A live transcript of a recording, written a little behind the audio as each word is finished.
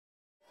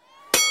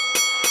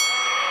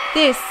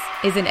This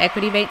is an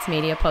Equity Mates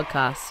Media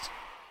podcast.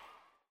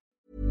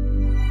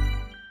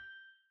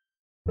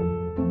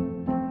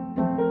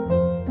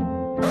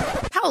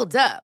 Hold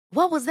up.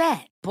 What was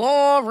that?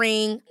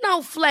 Boring.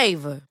 No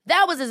flavor.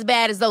 That was as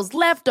bad as those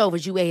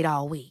leftovers you ate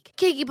all week.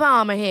 Keke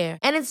Palmer here,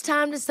 and it's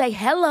time to say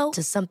hello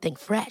to something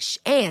fresh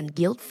and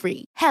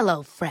guilt-free.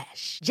 Hello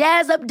Fresh.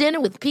 Jazz up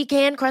dinner with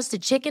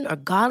pecan-crusted chicken or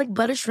garlic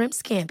butter shrimp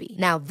scampi.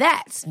 Now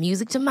that's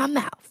music to my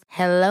mouth.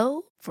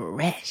 Hello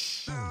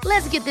Fresh.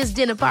 Let's get this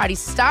dinner party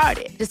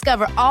started.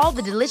 Discover all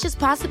the delicious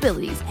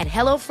possibilities at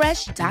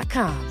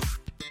hellofresh.com.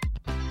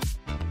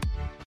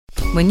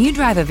 When you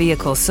drive a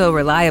vehicle so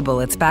reliable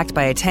it's backed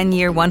by a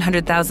 10-year,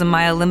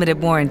 100,000-mile limited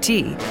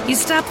warranty, you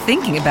stop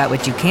thinking about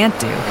what you can't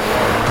do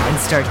and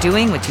start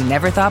doing what you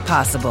never thought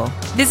possible.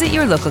 Visit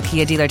your local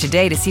Kia dealer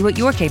today to see what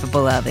you're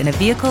capable of in a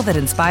vehicle that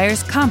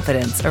inspires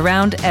confidence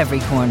around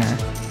every corner.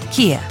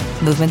 Kia,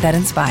 movement that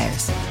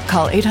inspires.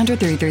 Call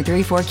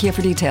 800-333-4KIA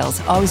for details.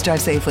 Always drive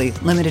safely.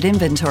 Limited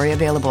inventory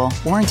available.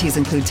 Warranties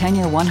include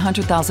 10-year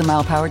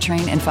 100,000-mile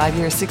powertrain and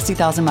 5-year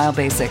 60,000-mile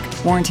basic.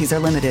 Warranties are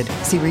limited.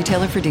 See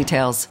retailer for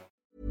details.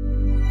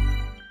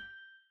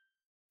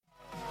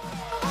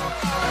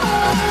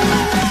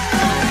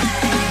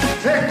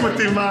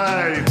 Equity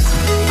Mates.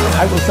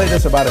 I will say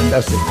this about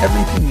investing.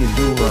 Everything you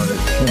do learn is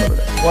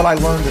cumulative. What I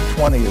learned at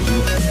 20 is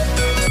useful.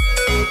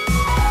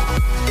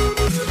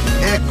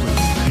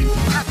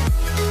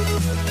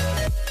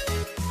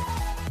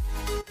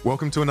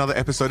 Welcome to another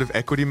episode of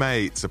Equity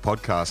Mates, a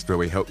podcast where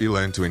we help you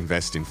learn to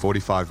invest in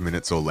 45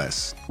 minutes or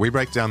less. We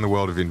break down the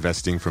world of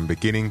investing from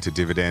beginning to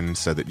dividend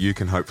so that you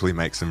can hopefully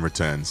make some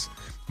returns.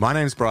 My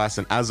name's Bryce,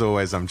 and as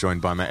always, I'm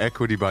joined by my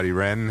equity buddy,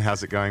 Ren.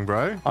 How's it going,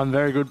 bro? I'm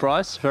very good,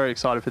 Bryce. Very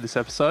excited for this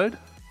episode.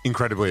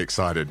 Incredibly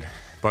excited.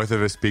 Both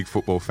of us big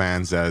football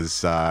fans,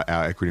 as our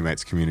Equity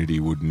Mates community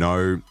would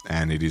know,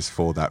 and it is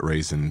for that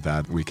reason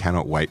that we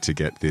cannot wait to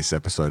get this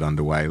episode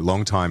underway.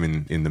 Long time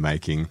in the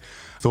making.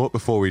 Thought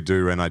before we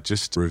do, Ren, I'd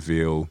just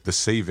reveal the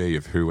CV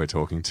of who we're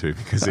talking to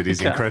because it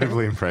is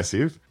incredibly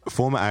impressive.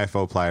 Former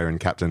AFL player and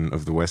captain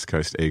of the West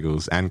Coast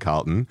Eagles and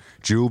Carlton,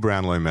 dual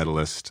Brownlow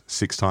medalist,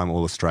 6-time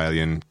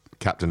All-Australian,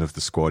 captain of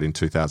the squad in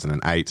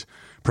 2008,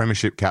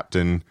 premiership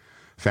captain,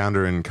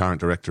 founder and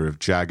current director of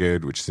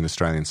Jagged, which is an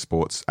Australian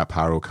sports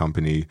apparel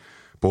company,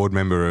 board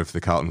member of the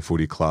Carlton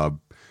Footy Club,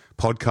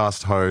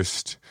 podcast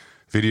host,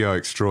 video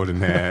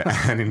extraordinaire,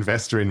 and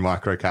investor in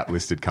microcap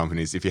listed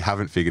companies. If you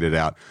haven't figured it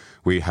out,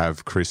 we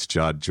have Chris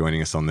Judd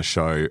joining us on the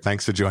show.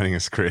 Thanks for joining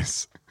us,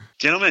 Chris.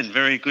 Gentlemen,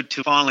 very good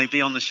to finally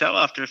be on the show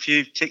after a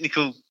few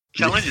technical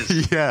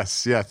challenges.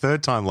 Yes, yeah,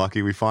 third time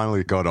lucky. We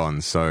finally got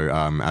on. So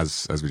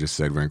as we just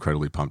said, we're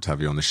incredibly pumped to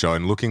have you on the show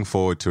and looking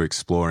forward to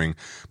exploring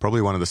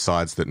probably one of the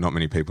sides that not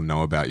many people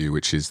know about you,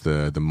 which is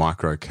the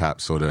micro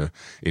cap sort of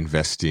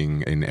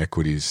investing in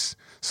equities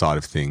side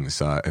of things.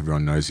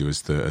 Everyone knows you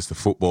as the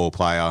football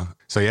player.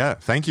 So yeah,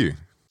 thank you.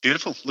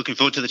 Beautiful. Looking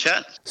forward to the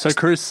chat. So,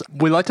 Chris,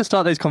 we like to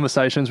start these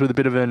conversations with a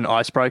bit of an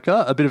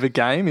icebreaker, a bit of a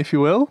game, if you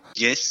will.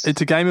 Yes.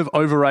 It's a game of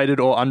overrated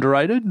or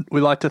underrated.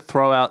 We like to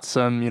throw out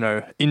some,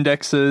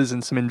 indexes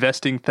and some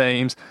investing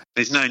themes.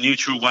 There's no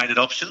neutral weighted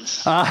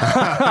options.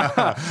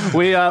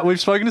 We've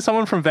spoken to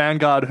someone from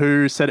Vanguard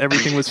who said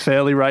everything was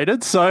fairly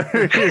rated. So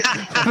feel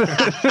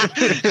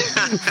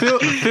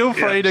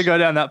free to go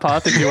down that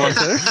path if you want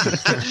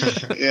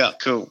to. Yeah,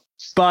 cool.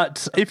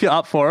 But if you're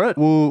up for it,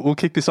 we'll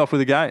kick this off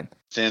with a game.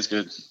 Sounds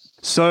good.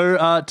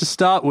 So to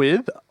start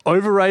with,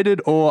 overrated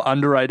or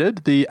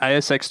underrated, the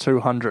ASX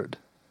 200?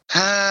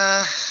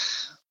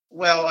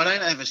 Well, I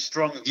don't have a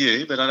strong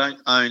view, but I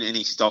don't own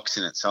any stocks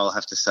in it. So I'll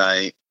have to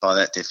say, by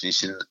that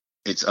definition,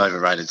 it's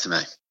overrated to me.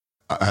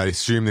 I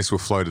assume this will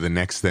flow to the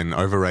next then,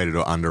 overrated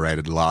or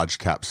underrated large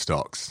cap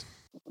stocks?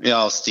 Yeah,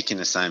 I'll stick in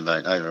the same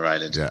boat,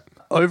 overrated. Yeah.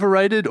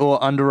 Overrated or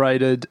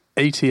underrated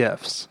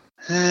ETFs?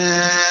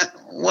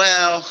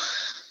 Well,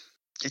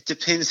 it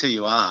depends who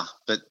you are,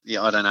 but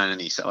yeah, I don't own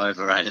any, so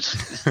overrated.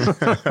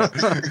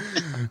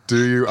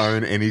 Do you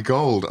own any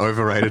gold,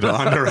 overrated or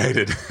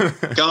underrated?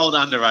 Gold,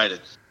 underrated.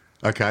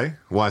 Okay,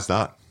 why is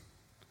that?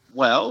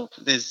 Well,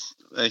 there's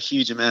a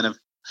huge amount of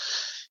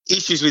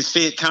issues with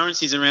fiat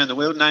currencies around the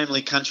world,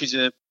 namely countries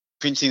are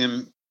printing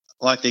them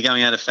like they're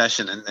going out of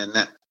fashion, and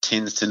that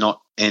tends to not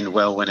end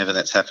well whenever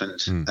that's happened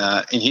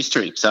in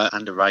history. So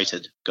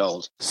underrated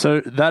gold.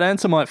 So that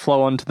answer might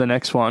flow on to the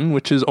next one,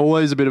 which is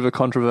always a bit of a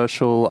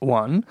controversial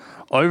one.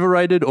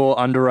 Overrated or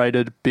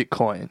underrated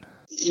Bitcoin?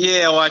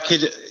 Yeah, well, I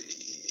could,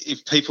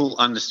 if people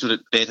understood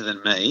it better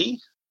than me,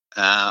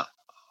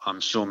 I'm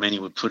sure many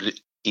would put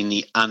it in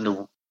the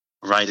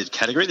underrated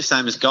category, the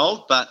same as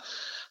gold, but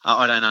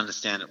I don't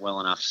understand it well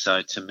enough.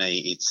 So to me,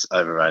 it's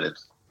overrated.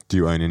 Do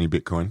you own any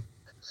Bitcoin?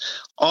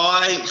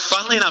 I,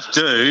 funnily enough,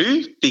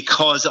 do,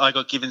 because I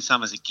got given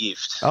some as a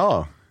gift.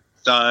 Oh.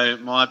 So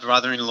my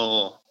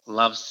brother-in-law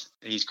loves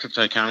his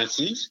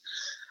cryptocurrencies,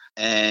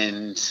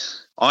 and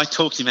I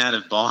talked him out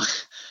of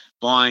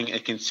buying a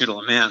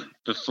considerable amount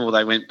before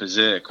they went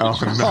berserk,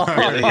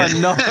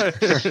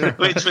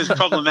 which was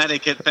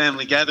problematic at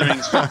family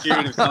gatherings for a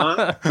period of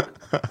time.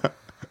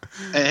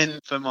 And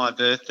for my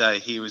birthday,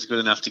 he was good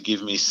enough to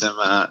give me some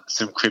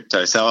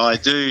crypto. So I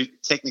do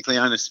technically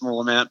own a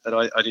small amount, but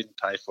I didn't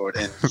pay for it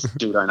and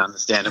still don't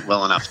understand it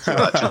well enough to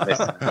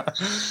invest in it.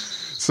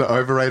 So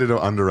overrated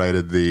or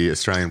underrated the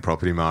Australian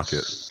property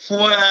market?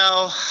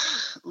 Well,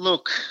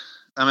 look,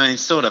 I mean,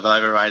 sort of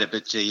overrated,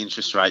 but gee,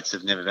 interest rates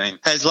have never been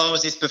as low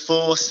as this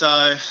before.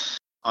 So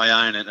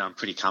I own it and I'm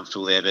pretty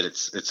comfortable there, but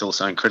it's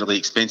also incredibly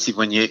expensive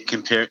when you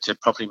compare it to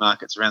property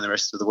markets around the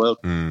rest of the world.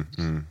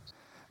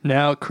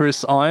 Now,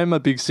 Chris, I'm a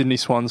big Sydney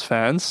Swans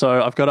fan,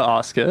 so I've got to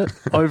ask it.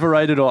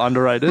 Overrated or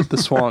underrated, the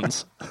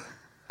Swans?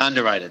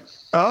 Underrated.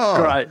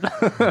 Oh,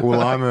 great.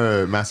 Well, I'm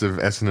a massive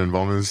Essendon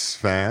Bombers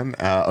fan.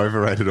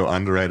 Overrated or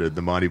underrated,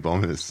 the Mighty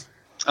Bombers?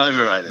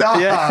 Overrated.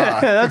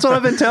 Yeah, that's what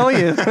I've been telling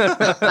you.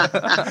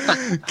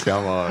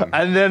 Come on.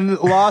 And then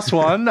last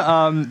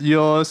one,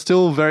 you're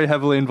still very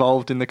heavily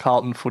involved in the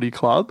Carlton Footy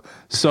Club.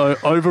 So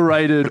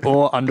overrated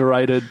or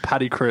underrated,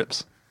 Paddy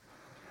Cripps?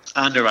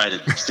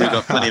 Underrated. Still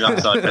got plenty of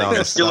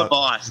upside. Still a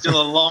buy.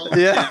 Still a long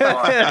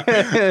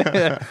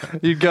buy.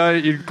 You'd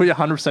put your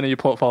 100% of your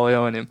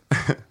portfolio in him.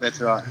 That's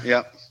right.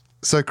 Yep.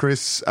 So,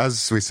 Chris,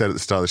 as we said at the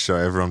start of the show,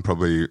 everyone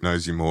probably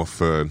knows you more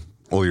for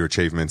all your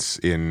achievements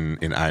in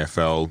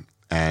AFL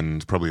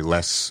and probably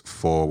less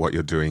for what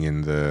you're doing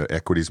in the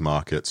equities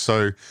market.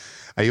 So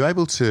are you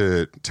able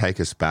to take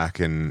us back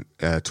and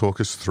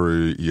talk us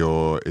through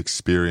your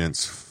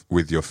experience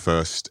with your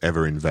first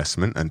ever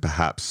investment and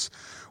perhaps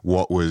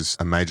what was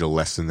a major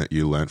lesson that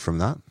you learned from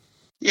that?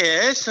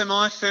 Yeah, so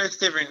my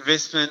first ever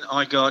investment,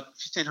 I got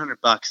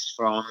 $1,500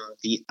 from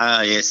the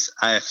AIS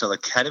AFL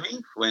Academy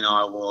when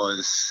I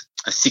was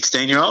a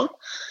 16-year-old,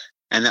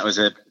 and that was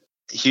a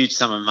huge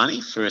sum of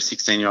money for a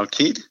 16-year-old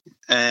kid.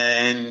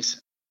 And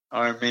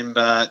I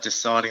remember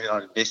deciding that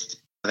I'd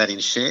invest that in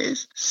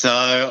shares. So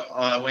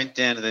I went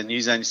down to the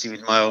news agency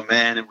with my old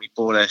man and we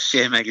bought a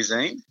share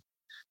magazine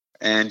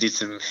and did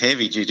some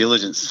heavy due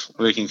diligence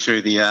working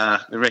through the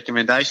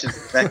recommendations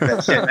of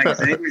that share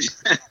magazine,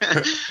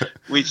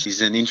 which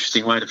is an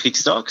interesting way to pick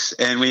stocks.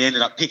 And we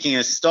ended up picking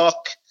a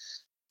stock,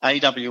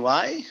 AWA,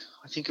 I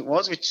think it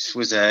was, which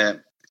was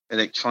a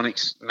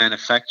electronics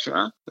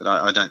manufacturer that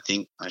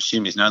I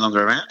assume is no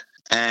longer around.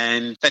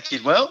 And that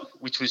did well,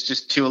 which was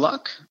just pure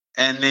luck.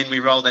 And then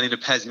we rolled that into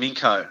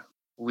Pasminco,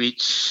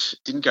 which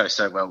didn't go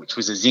so well, which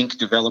was a zinc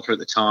developer at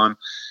the time,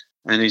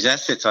 and whose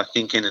assets, I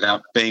think, ended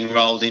up being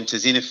rolled into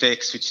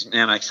Zinifex, which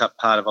now makes up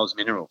part of Oz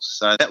Minerals.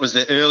 So that was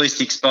the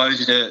earliest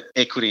exposure to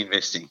equity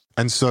investing.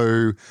 And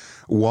so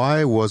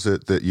why was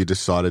it that you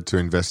decided to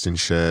invest in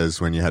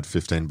shares when you had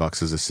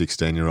 $15 as a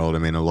 16-year-old? I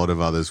mean, a lot of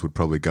others would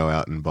probably go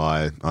out and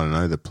buy, I don't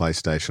know, the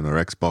PlayStation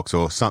or Xbox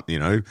or something,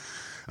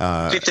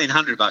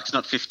 $1,500,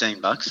 not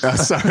 $15.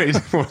 Sorry,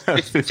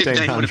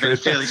 15 would have been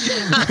fairly.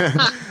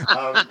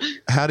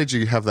 How did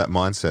you have that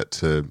mindset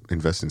to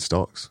invest in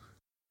stocks?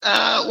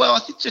 Well, I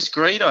think just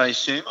greed, I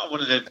assume. I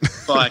wanted to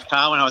buy a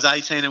car when I was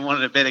 18 and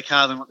wanted a better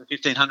car than what the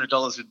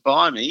 $1,500 would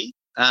buy me.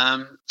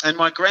 And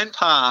my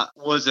grandpa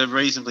was a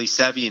reasonably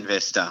savvy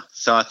investor.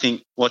 So I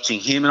think watching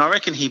him, and I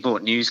reckon he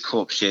bought News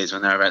Corp shares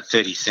when they were about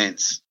 30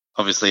 cents,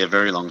 obviously a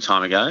very long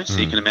time ago. So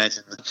you can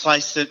imagine the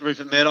place that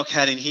Rupert Murdoch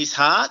had in his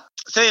heart.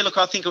 So, yeah, look,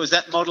 I think it was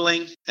that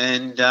modelling,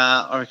 and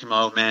I reckon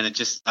my old man had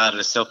just started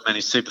a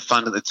self-managed super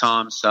fund at the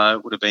time, so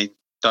it would have been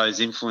those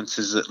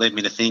influences that led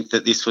me to think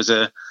that this was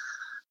an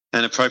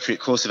appropriate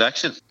course of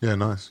action. Yeah,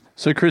 nice.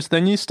 So, Chris,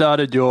 then you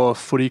started your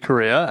footy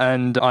career,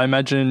 and I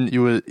imagine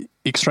you were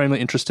extremely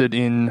interested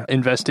in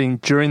investing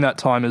during that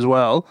time as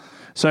well.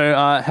 So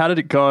how did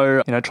it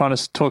go, trying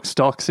to talk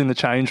stocks in the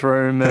change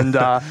room and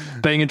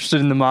being interested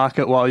in the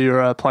market while you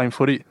were playing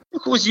footy?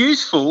 Look, it was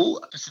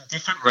useful for some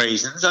different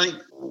reasons. I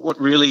think what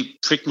really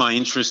pricked my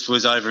interest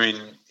was over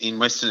in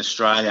Western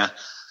Australia.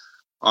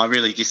 I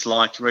really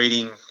disliked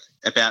reading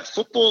about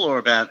football or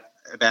about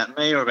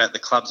me or about the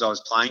clubs I was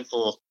playing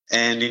for.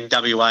 And in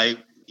WA,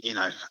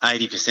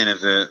 80%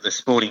 of the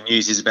sporting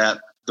news is about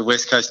the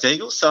West Coast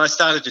Eagles. So I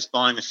started just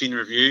buying the Fin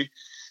Review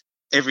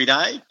every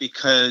day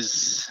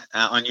because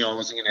I knew I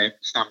wasn't going to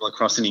stumble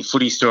across any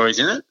footy stories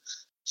in it.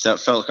 So it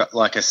felt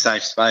like a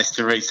safe space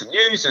to read some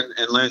news and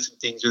learn some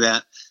things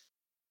without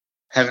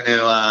having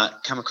to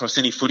come across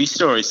any footy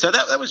stories. So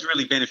that was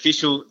really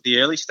beneficial. The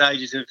early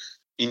stages of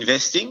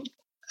investing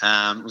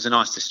was a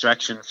nice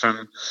distraction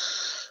from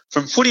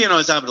footy, and I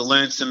was able to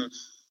learn some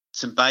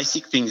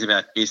basic things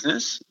about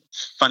business.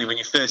 It's funny, when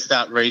you first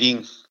start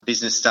reading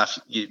business stuff,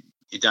 you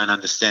don't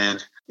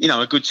understand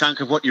a good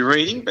chunk of what you're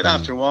reading, but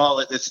after a while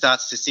it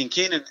starts to sink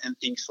in and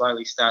things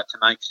slowly start to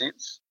make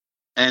sense.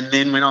 And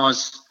then when I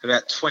was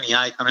about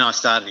 28, I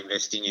started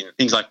investing in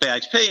things like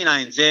BHP and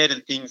ANZ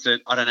and things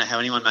that I don't know how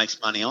anyone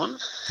makes money on.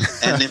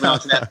 And then when I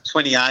was about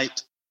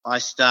 28,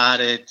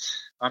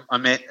 I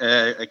met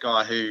a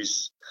guy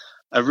who's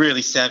a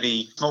really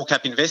savvy small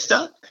cap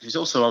investor who's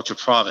also ultra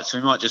private, so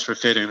we might just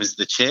refer to him as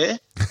the chair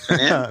for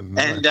now.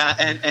 Nice.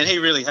 And he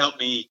really helped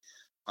me,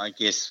 I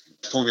guess,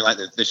 formulate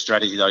the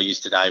strategy that I use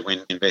today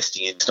when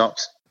investing in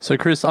stocks. So,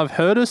 Chris, I've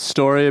heard a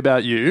story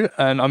about you,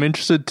 and I'm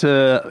interested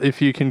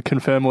if you can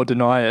confirm or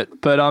deny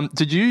it. But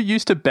did you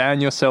used to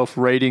ban yourself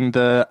reading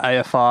the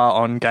AFR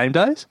on game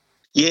days?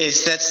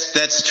 Yes,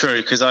 that's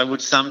true, because I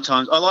would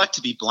sometimes – I like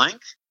to be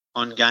blank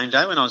on game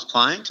day when I was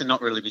playing, to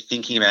not really be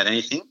thinking about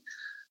anything.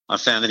 I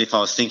found that if I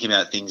was thinking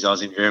about things, I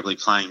was invariably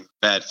playing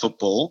bad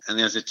football. And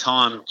there was a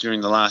time during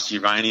the last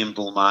uranium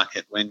bull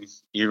market when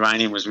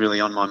uranium was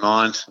really on my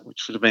mind,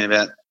 which would have been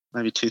about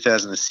maybe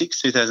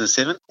 2006,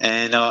 2007.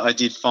 And I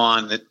did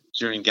find that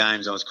during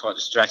games I was quite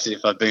distracted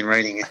if I'd been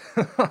reading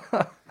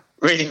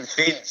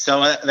thin. So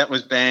that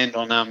was banned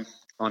on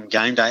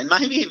game day, and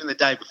maybe even the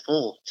day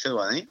before too,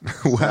 I think.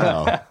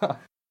 Wow.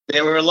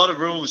 There were a lot of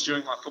rules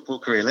during my football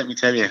career, let me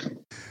tell you.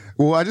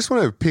 Well, I just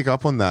want to pick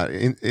up on that.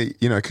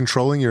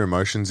 Controlling your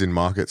emotions in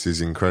markets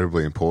is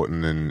incredibly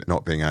important, and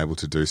not being able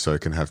to do so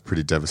can have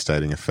pretty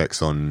devastating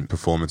effects on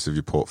performance of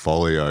your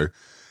portfolio.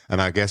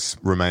 And I guess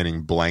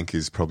remaining blank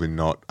is probably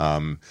not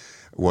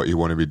what you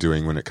want to be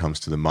doing when it comes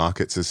to the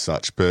markets as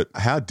such. But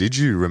how did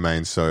you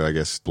remain so, I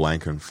guess,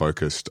 blank and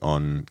focused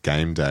on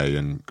game day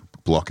and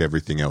block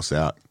everything else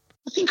out?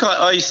 I think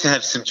I used to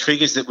have some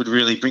triggers that would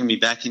really bring me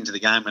back into the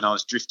game when I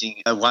was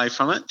drifting away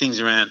from it. Things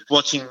around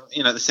watching,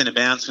 the centre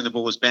bounce when the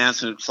ball was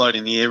bouncing and float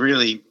in the air,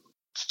 really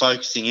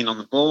focusing in on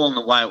the ball and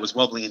the way it was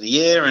wobbling in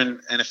the air,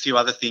 and a few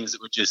other things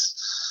that would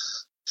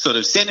just sort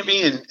of center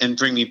me and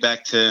bring me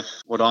back to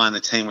what I and the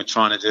team were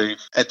trying to do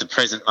at the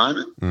present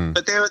moment.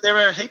 But there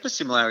are a heap of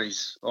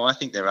similarities, or I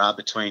think there are,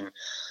 between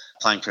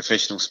playing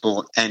professional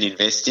sport and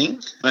investing.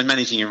 And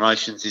managing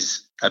emotions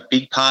is a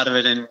big part of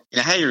it, and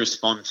how you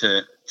respond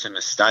to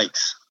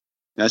mistakes.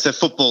 So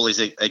football is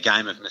a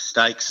game of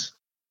mistakes.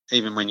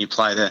 Even when you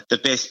play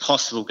the best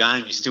possible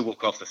game, you still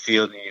walk off the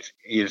field and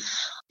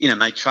you've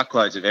made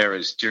truckloads of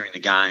errors during the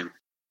game,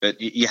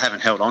 but you haven't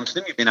held on to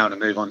them. You've been able to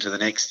move on to the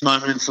next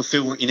moment and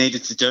fulfill what you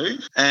needed to do.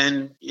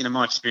 And,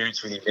 my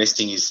experience with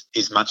investing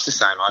is much the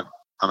same.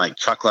 I make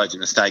truckloads of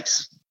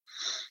mistakes.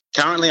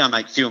 Currently, I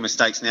make fewer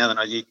mistakes now than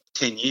I did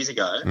 10 years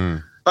ago.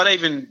 But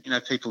even,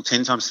 people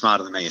 10 times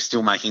smarter than me are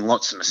still making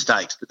lots of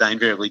mistakes, but they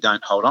invariably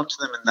don't hold on to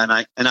them, and they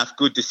make enough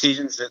good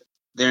decisions that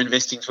their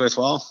investing's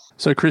worthwhile.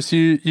 So, Chris,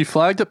 you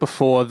flagged it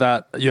before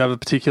that you have a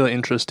particular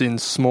interest in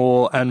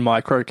small and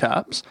micro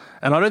caps,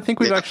 and I don't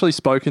think we've actually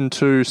spoken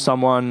to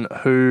someone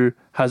who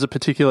has a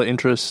particular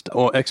interest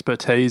or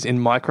expertise in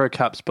micro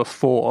caps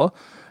before.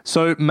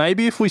 So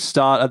maybe if we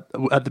start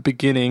at the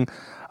beginning,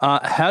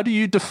 how do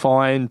you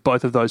define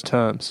both of those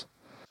terms?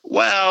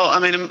 Well, I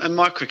mean, a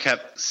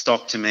microcap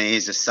stock to me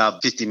is a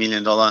sub $50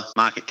 million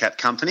market cap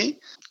company.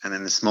 And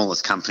then the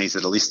smallest companies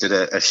that are listed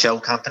are shell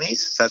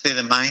companies. So they're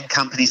the main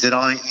companies that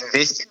I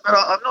invest in. But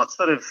I'm not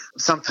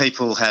some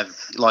people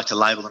like to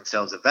label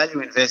themselves a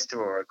value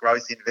investor or a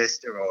growth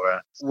investor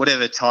or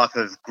whatever type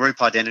of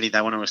group identity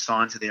they want to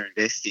assign to their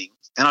investing.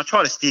 And I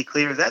try to steer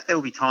clear of that. There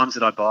will be times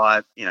that I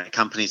buy,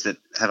 companies that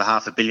have a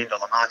 $500 million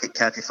market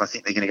cap if I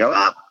think they're going to go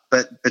up.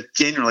 But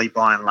generally,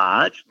 by and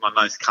large, my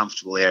most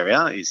comfortable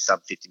area is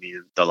sub $50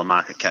 million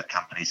market cap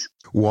companies.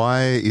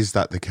 Why is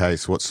that the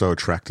case? What's so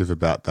attractive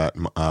about that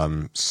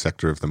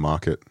sector of the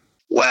market?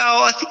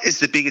 Well, I think there's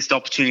the biggest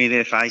opportunity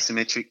there for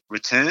asymmetric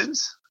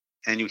returns.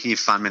 And you'll hear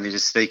fund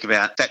managers speak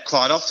about that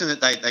quite often,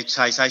 that they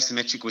chase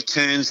asymmetric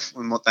returns.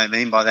 And what they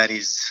mean by that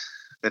is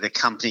that a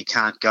company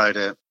can't go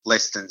to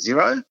less than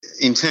zero.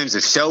 In terms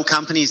of shell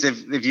companies,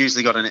 they've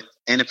usually got an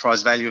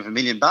enterprise value of $1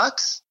 million.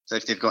 So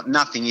if they've got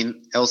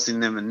nothing else in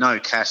them and no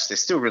cash, they're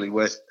still really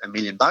worth $1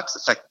 million,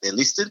 the fact that they're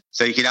listed.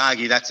 So you could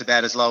argue that's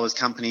about as low as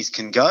companies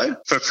can go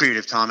for a period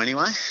of time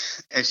anyway,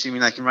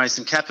 assuming they can raise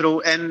some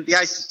capital. And the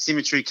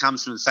asymmetry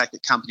comes from the fact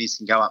that companies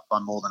can go up by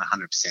more than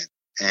 100%.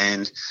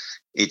 And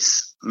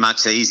it's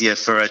much easier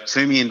for a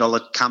 $2 million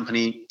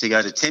company to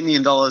go to $10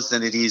 million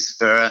than it is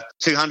for a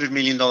 $200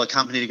 million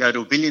company to go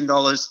to $1 billion,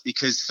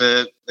 because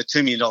for the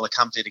 $2 million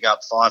company to go up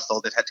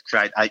fivefold, they'd had to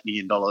create $8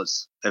 million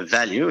of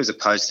value as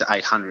opposed to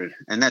 800.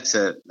 And that's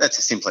a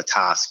simpler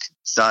task.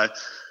 So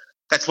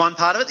that's one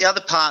part of it. The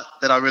other part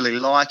that I really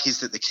like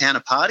is that the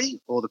counterparty,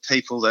 or the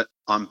people that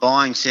I'm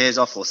buying shares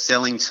off or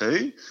selling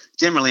to,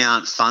 generally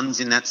aren't funds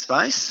in that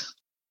space.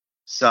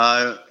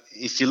 So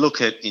if you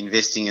look at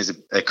investing as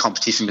a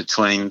competition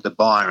between the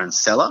buyer and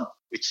seller,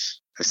 which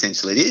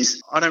essentially it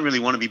is, I don't really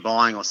want to be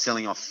buying or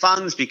selling off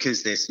funds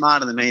because they're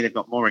smarter than me, they've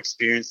got more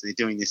experience, they're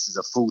doing this as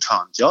a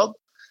full-time job.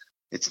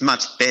 It's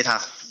much better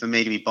for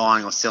me to be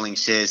buying or selling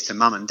shares to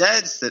mum and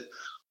dads that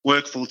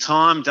work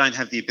full-time, don't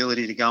have the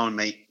ability to go and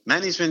meet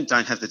management,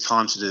 don't have the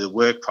time to do the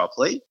work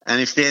properly.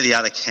 And if they're the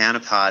other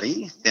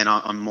counterparty, then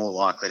I'm more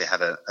likely to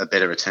have a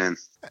better return.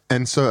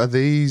 And so are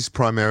these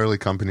primarily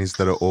companies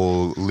that are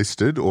all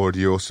listed, or do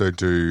you also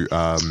do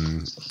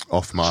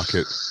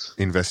off-market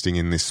investing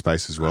in this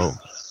space as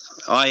well?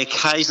 I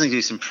occasionally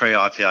do some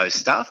pre-IPO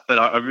stuff, but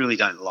I really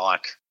don't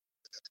like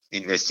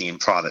investing in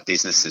private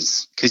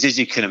businesses because, as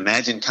you can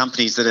imagine,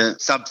 companies that are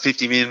sub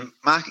 50 million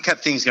market cap,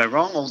 things go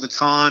wrong all the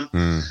time.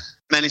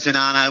 Management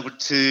aren't able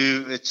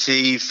to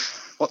achieve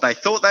what they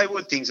thought they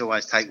would. Things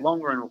always take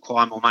longer and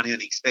require more money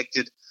than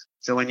expected.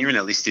 So when you're in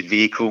a listed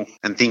vehicle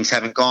and things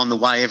haven't gone the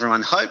way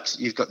everyone hoped,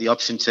 you've got the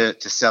option to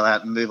sell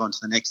out and move on to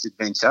the next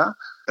adventure.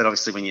 But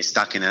obviously when you're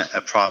stuck in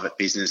a private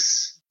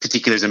business,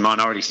 particularly as a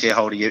minority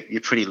shareholder,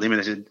 you're pretty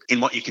limited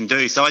in what you can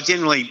do. So I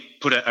generally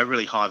put a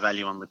really high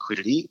value on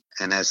liquidity,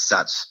 and as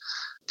such,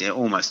 they're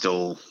almost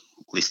all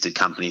listed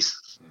companies.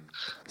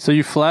 So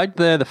you flagged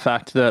there the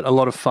fact that a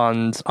lot of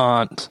funds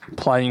aren't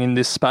playing in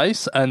this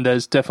space, and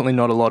there's definitely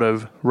not a lot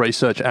of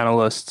research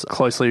analysts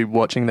closely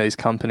watching these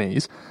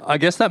companies. I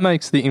guess that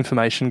makes the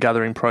information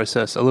gathering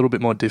process a little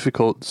bit more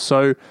difficult.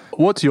 So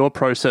what's your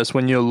process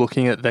when you're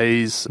looking at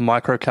these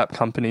microcap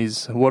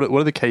companies? What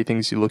are the key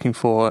things you're looking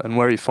for, and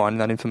where are you finding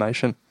that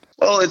information?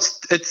 Well,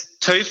 it's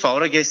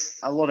twofold. I guess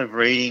a lot of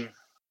reading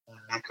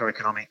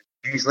macroeconomic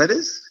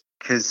newsletters,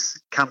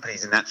 because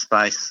companies in that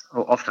space,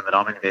 or often that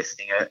I'm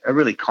investing, are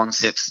really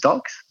concept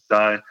stocks.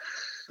 So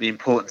the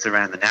importance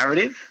around the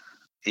narrative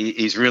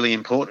is really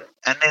important.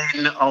 And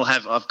then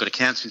I've got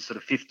accounts with sort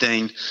of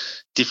 15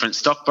 different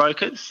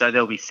stockbrokers. So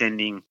they'll be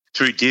sending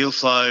through deal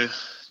flow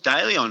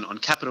daily on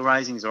capital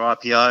raisings or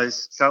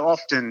IPOs. So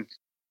often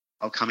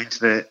I'll come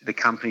into the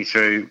company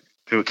through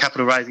a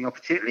capital raising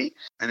opportunity,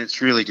 and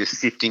it's really just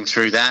sifting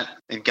through that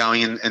and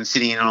going and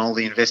sitting in on all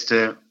the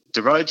investor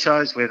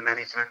roadshows where the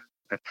management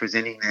are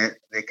presenting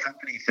their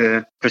company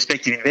to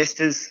prospective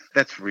investors.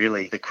 That's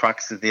really the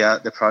crux of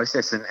the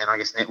process, and I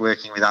guess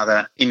networking with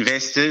other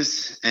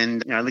investors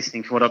and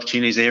listening to what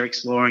opportunities they're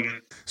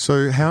exploring.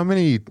 So how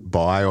many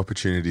buy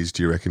opportunities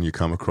do you reckon you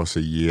come across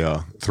a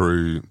year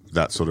through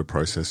that sort of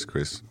process,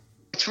 Chris?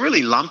 It's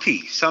really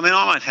lumpy. So I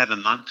might have a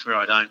month where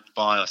I don't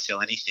buy or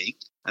sell anything,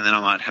 and then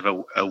I might have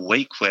a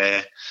week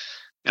where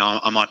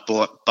I might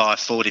buy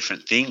 4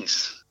 different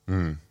things.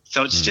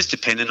 So it's just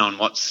dependent on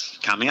what's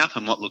coming up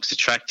and what looks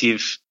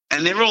attractive.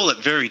 And they're all at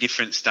very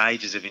different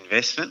stages of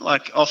investment.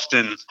 Like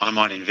often I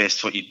might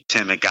invest what you'd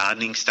term a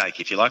gardening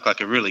stake, if you like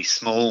a really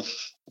small,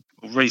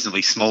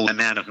 reasonably small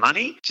amount of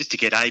money just to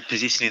get a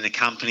position in the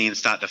company and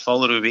start to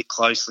follow it a bit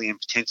closely and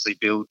potentially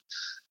build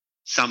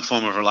some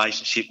form of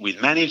relationship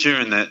with manager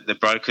and the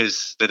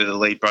brokers that are the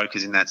lead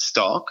brokers in that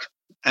stock.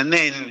 And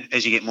then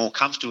as you get more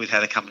comfortable with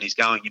how the company's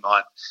going, you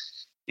might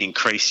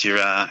increase your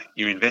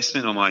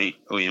investment,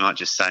 or you might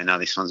just say, no,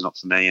 this one's not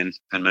for me,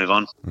 and move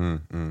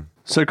on.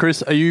 So,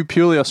 Chris, are you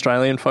purely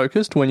Australian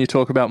focused when you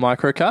talk about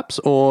microcaps,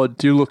 or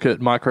do you look at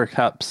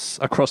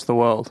microcaps across the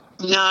world?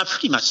 No,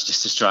 pretty much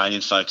just Australian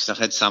focused. I've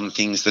had some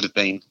things that have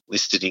been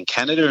listed in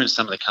Canada, and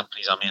some of the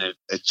companies I'm in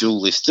are dual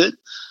listed.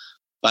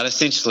 But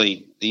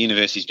essentially, the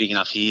university is big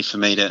enough here for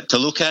me to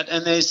look at,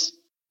 and there's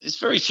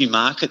very few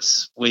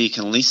markets where you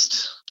can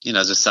list,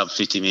 as a sub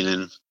 $50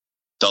 million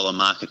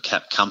market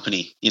cap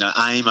company.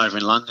 AIM over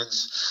in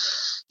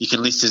London's, you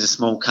can list as a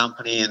small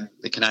company and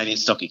the Canadian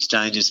stock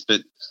exchanges,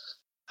 but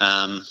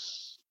a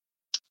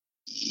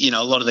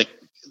lot of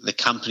the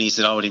companies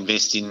that I would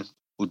invest in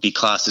would be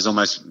classed as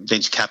almost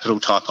venture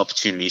capital type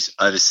opportunities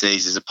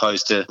overseas as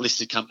opposed to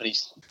listed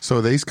companies. So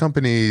are these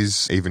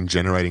companies even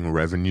generating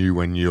revenue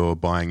when you're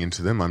buying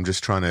into them? I'm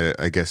just trying to,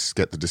 I guess,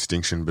 get the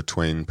distinction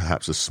between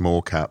perhaps a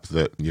small cap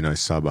that,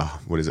 sub,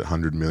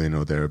 100 million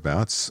or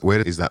thereabouts.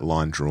 Where is that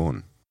line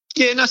drawn?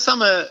 Yeah, no,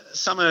 some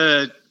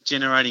are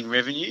generating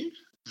revenue.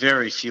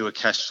 Very few are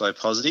cash flow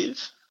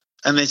positive.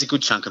 And there's a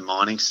good chunk of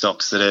mining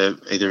stocks that are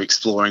either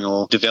exploring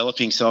or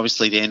developing. So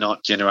obviously they're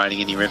not generating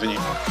any revenue.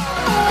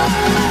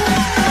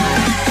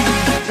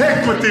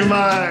 Equity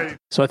Mate.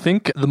 So I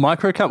think the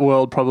microcap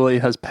world probably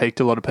has piqued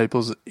a lot of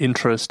people's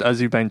interest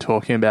as you've been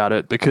talking about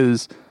it,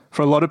 because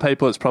for a lot of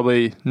people it's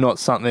probably not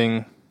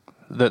something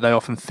that they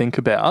often think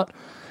about.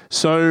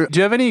 So do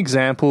you have any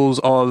examples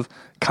of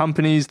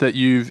companies that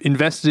you've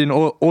invested in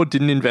or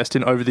didn't invest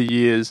in over the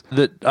years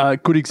that are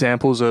good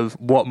examples of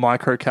what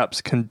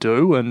microcaps can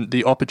do and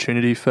the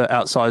opportunity for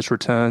outsized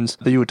returns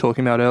that you were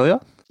talking about earlier?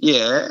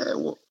 Yeah,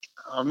 well,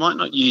 I might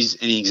not use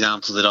any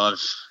examples that I've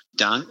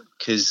done,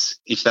 because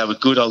if they were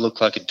good, I'll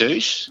look like a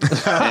douche.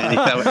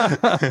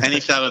 and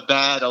if they were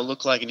bad, I'll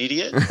look like an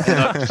idiot. And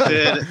I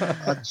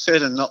prefer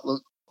to not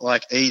look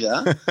like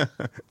either.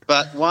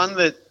 But one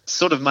that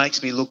sort of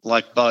makes me look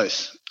like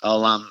both,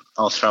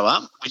 I'll throw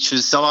up, which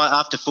was,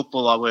 after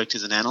football I worked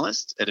as an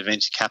analyst at a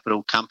venture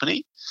capital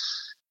company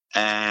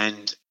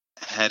and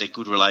had a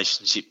good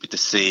relationship with the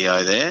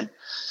CEO there,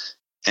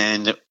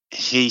 and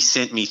he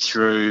sent me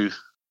through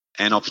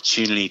an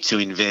opportunity to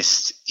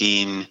invest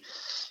in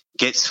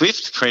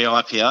GetSwift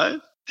pre-IPO,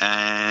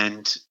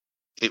 and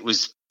it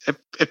was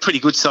a pretty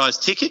good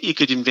sized ticket. You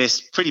could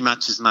invest pretty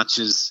much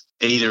as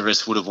either of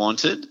us would have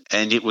wanted,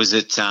 and it was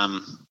at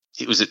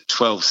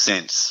 12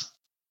 cents.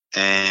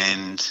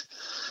 And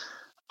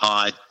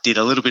I did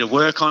a little bit of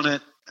work on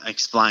it. I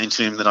explained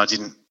to him that I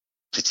didn't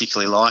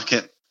particularly like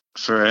it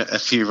for a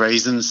few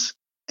reasons,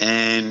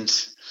 and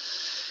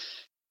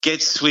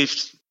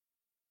GetSwift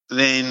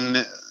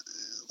then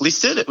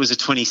listed. It was a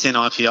 20 cent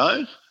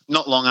IPO,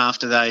 not long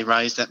after they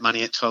raised that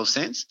money at 12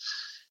 cents.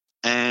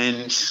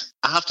 And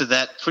after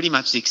that, pretty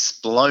much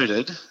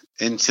exploded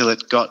until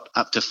it got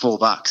up to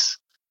 $4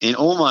 in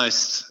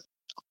almost,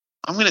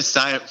 I'm going to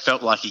say it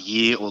felt like a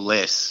year or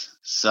less.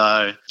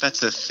 So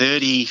that's a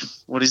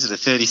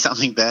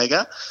 30-something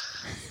bagger.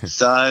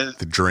 So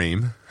the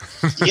dream.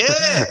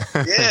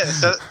 Yeah.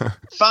 So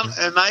fun.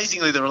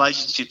 Amazingly, the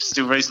relationship's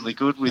still reasonably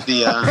good with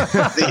the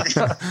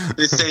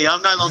CEO.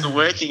 I'm no longer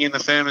working in the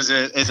firm as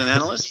an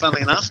analyst,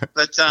 funnily enough.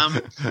 But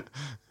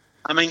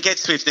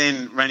GetSwift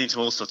then ran into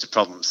all sorts of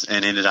problems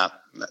and ended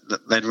up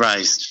they'd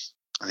raised,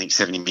 I think,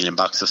 $70 million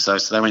or so.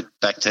 So they went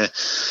back to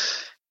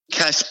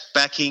cash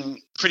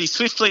backing pretty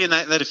swiftly, and they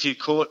had a few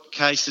court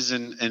cases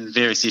and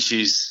various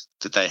issues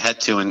that they had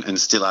to and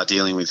still are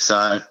dealing with.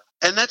 So.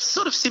 And that's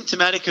sort of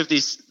symptomatic of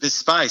this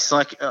space.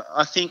 Like,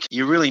 I think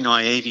you're really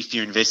naive if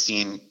you're investing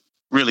in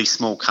really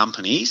small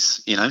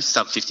companies,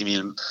 sub 50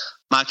 million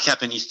market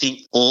cap, and you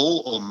think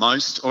all or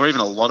most or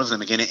even a lot of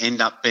them are going to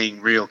end up being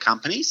real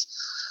companies.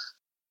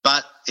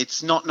 But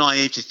it's not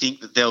naive to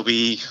think that there'll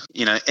be,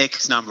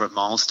 X number of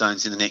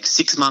milestones in the next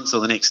 6 months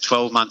or the next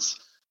 12 months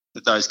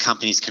that those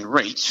companies can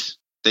reach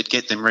that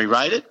get them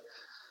re-rated.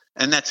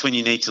 And that's when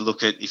you need to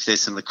look at if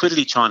there's some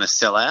liquidity trying to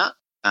sell out.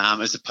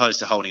 As opposed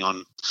to holding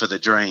on for the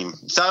dream.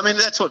 So,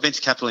 that's what venture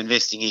capital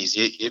investing is.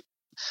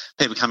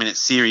 People come in at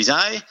Series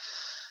A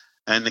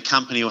and the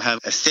company will have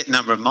a set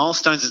number of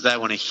milestones that they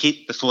want to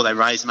hit before they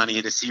raise money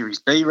at a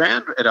Series B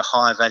round at a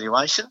higher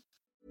valuation.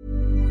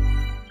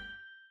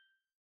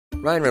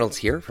 Ryan Reynolds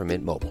here from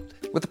Mint Mobile.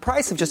 With the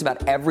price of just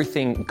about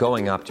everything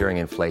going up during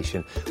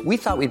inflation, we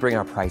thought we'd bring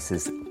our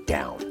prices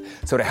down.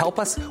 So to help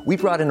us, we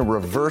brought in a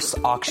reverse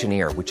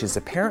auctioneer, which is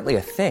apparently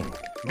a thing.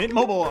 Mint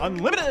Mobile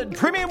Unlimited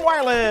Premium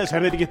Wireless. How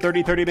to get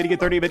 30, 30, how to get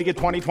 30, how to get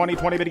 20, 20,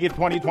 20, how to get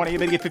 20, 20, how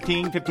to get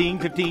 15, 15,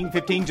 15,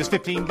 15, just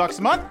 $15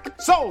 a month?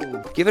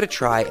 Sold! Give it a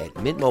try at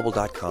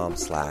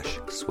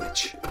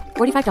mintmobile.com/switch.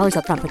 $45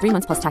 up front for 3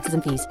 months plus taxes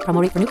and fees.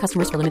 Promo rate for new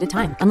customers for limited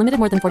time. Unlimited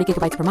more than 40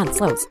 gigabytes per month.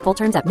 Slows full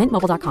terms at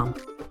mintmobile.com.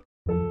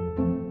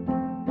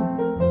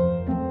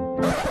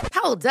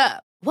 Hold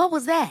up. What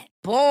was that?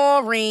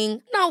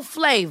 Boring. No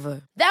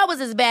flavor. That was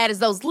as bad as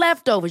those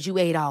leftovers you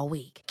ate all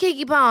week.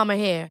 Keke Palmer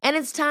here. And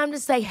it's time to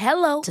say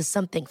hello to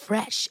something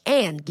fresh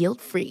and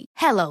guilt-free.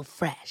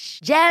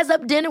 HelloFresh. Jazz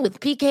up dinner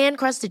with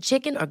pecan-crusted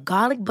chicken or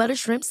garlic butter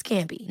shrimp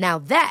scampi. Now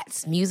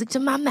that's music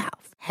to my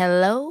mouth.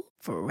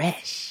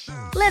 HelloFresh.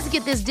 Let's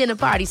get this dinner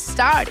party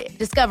started.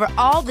 Discover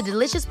all the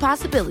delicious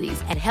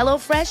possibilities at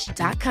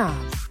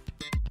HelloFresh.com.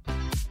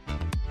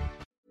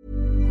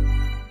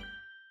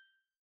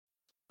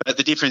 But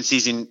the difference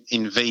is in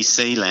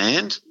VC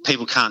land,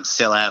 people can't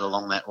sell out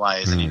along that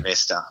way as an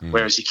investor,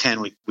 whereas you can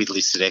with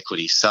listed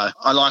equity. So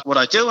I like what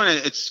I do, and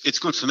it's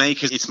good for me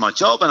because it's my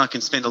job and I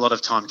can spend a lot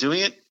of time doing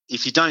it.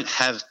 If you don't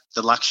have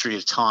the luxury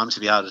of time to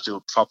be able to do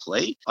it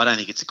properly, I don't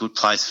think it's a good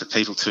place for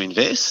people to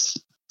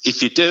invest.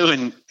 If you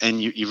do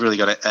and you've really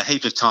got a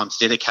heap of time to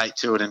dedicate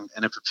to it and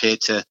are prepared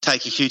to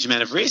take a huge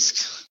amount of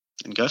risk,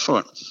 and go for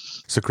it.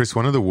 So, Chris,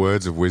 one of the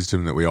words of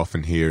wisdom that we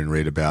often hear and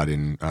read about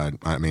in,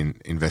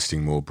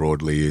 investing more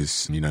broadly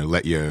is,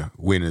 let your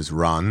winners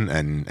run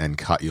and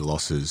cut your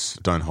losses.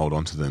 Don't hold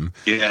on to them.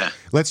 Yeah.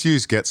 Let's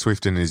use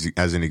GetSwift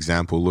as an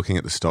example. Looking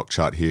at the stock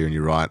chart here, and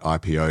you're right,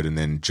 IPO'd and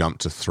then jumped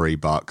to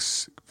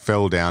 $3,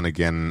 fell down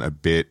again a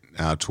bit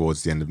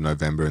towards the end of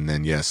November, and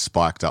then,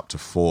 spiked up to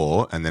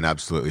 $4 and then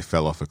absolutely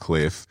fell off a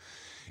cliff.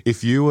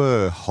 If you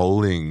were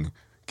holding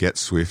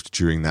GetSwift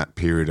during that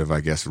period of,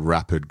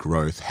 rapid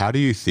growth, how do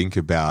you think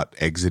about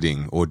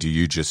exiting, or do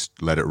you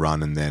just let it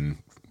run and then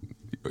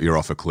you're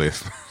off a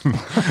cliff?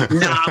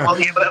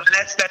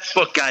 That's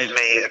what gave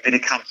me a bit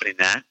of comfort in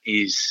that,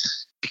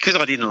 is because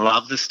I didn't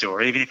love the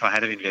story. Even if I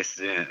had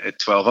invested in it at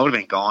 12, I would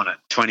have been gone at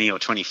 20 or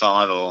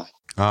 25 or,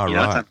 right. I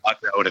don't like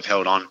that I would have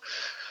held on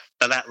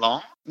for that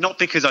long. Not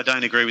because I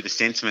don't agree with the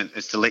sentiment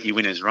as to let your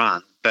winners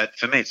run, but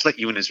for me, it's let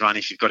your winners run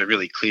if you've got a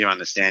really clear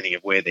understanding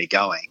of where they're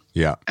going.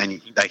 Yeah.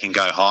 And they can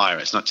go higher.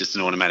 It's not just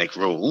an automatic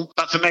rule.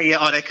 But for me,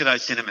 I'd echo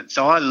those sentiments.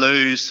 So I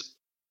lose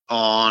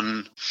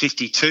on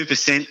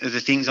 52% of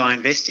the things I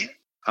invest in.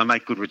 I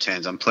make good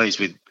returns. I'm pleased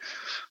with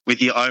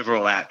the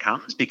overall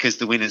outcomes because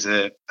the winners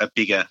are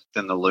bigger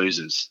than the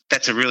losers.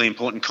 That's a really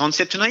important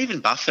concept. And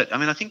even Buffett,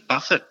 I think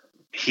Buffett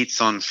hits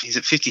on, is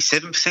it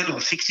 57% or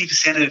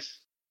 60% of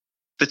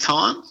the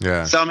time?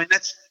 Yeah. So,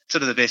 that's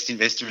sort of the best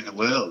investor in the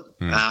world.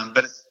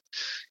 But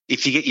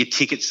if you get your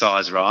ticket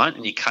size right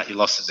and you cut your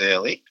losses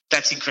early,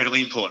 that's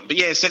incredibly important. But,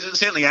 so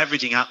certainly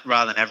averaging up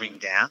rather than averaging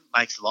down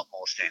makes a lot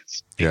more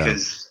sense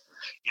because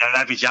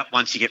average up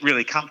once you get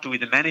really comfortable with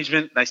the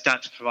management, they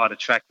start to provide a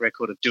track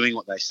record of doing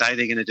what they say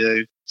they're going to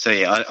do. So,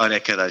 I'd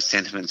echo those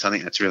sentiments. I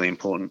think that's really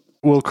important.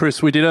 Well,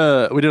 Chris, we did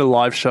a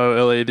live show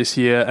earlier this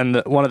year,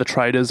 and one of the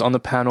traders on the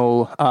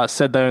panel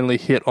said they only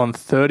hit on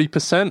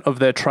 30% of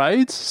their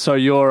trades. So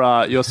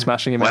you're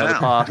smashing him out of the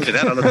park. Look at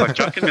that! I look like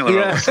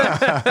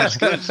Druckenmiller. That's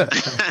good.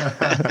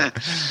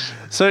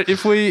 So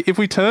if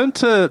we turn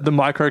to the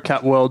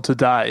microcap world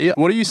today,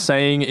 what are you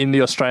seeing in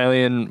the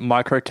Australian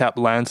microcap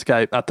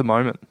landscape at the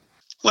moment?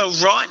 Well,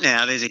 right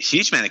now there's a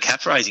huge amount of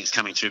cap raisings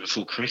coming through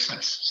before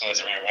Christmas, so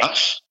there's a real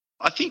rush.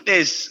 I think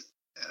there's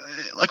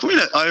we're in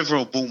an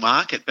overall bull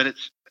market, but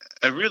it's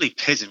a really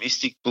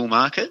pessimistic bull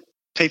market.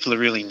 People are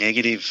really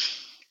negative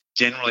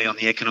generally on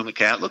the economic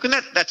outlook, and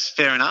that's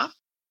fair enough.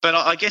 But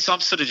I guess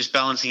I'm sort of just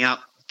balancing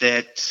up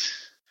that,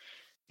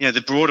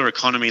 the broader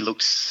economy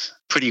looks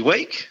pretty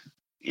weak.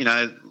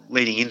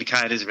 Leading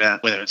indicators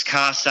about whether it's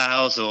car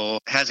sales or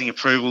housing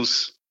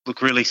approvals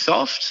look really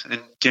soft,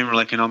 and general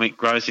economic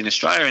growth in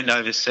Australia and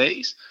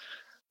overseas.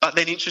 But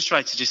then interest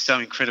rates are just so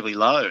incredibly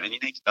low, and you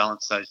need to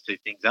balance those two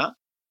things up.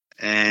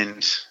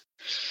 And,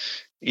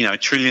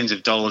 trillions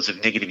of dollars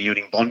of negative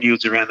yielding bond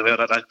yields around the world,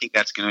 I don't think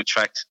that's going to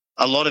attract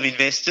a lot of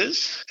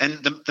investors,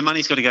 and the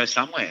money's got to go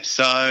somewhere.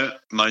 So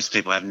most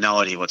people have no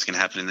idea what's going to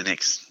happen in the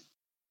next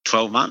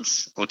 12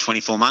 months or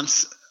 24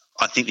 months.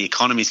 I think the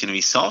economy is going to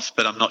be soft,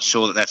 but I'm not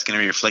sure that that's going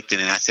to be reflected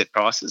in asset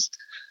prices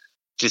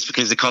just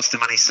because the cost of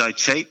money is so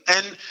cheap.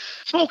 And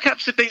small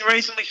caps have been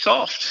reasonably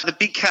soft. The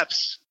big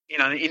caps,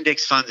 the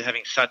index funds are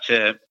having such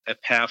a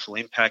powerful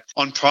impact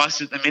on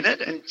price at the minute.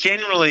 And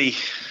generally,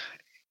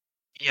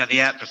 the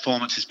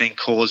outperformance has been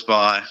caused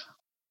by,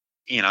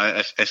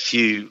 a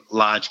few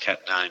large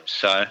cap names.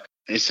 So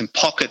there's some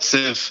pockets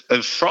of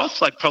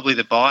froth, like probably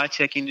the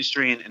biotech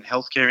industry and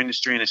healthcare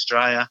industry in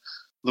Australia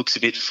looks a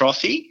bit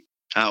frothy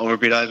or a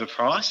bit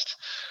overpriced.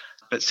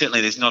 But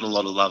certainly there's not a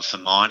lot of love for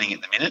mining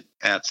at the minute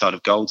outside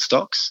of gold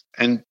stocks.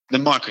 And the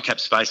microcap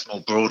space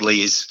more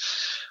broadly is,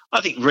 I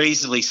think,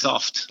 reasonably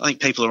soft. I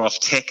think people are off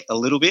tech a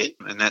little bit,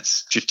 and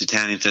that's drifted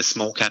down into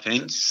small cap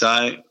ends.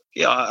 So,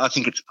 I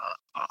think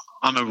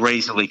I'm a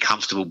reasonably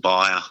comfortable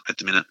buyer at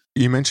the minute.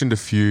 You mentioned a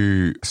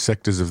few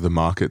sectors of the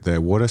market there.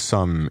 What are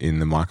some in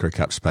the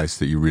microcap space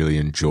that you really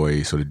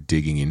enjoy sort of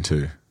digging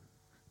into?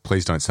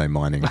 Please don't say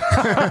mining. Well,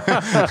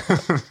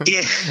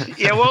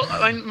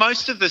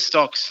 most of the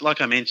stocks,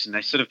 like I mentioned,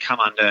 they sort of come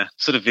under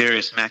sort of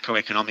various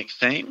macroeconomic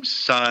themes.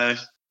 So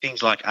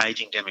things like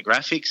ageing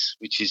demographics,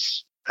 which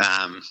is,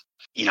 a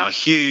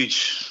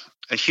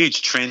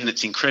huge trend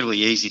that's incredibly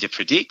easy to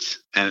predict,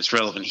 and it's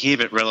relevant here,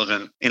 but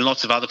relevant in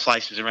lots of other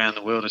places around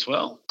the world as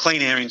well.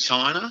 Clean air in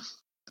China,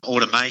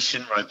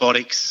 automation,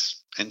 robotics,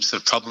 and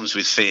sort of problems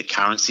with fiat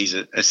currencies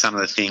are some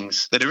of the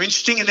things that are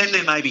interesting. And then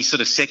there may be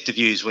sort of sector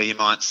views where you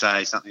might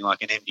say something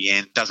like an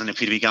MDN doesn't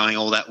appear to be going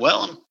all that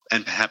well,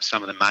 and perhaps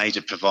some of the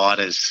major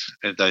providers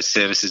of those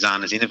services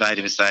aren't as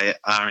innovative as they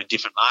are in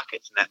different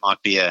markets, and that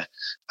might be a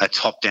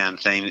top-down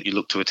theme that you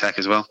look to attack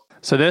as well.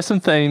 So there's some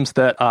themes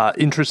that are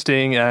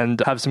interesting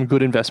and have some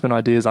good investment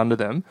ideas under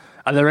them.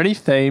 Are there any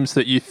themes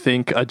that you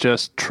think are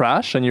just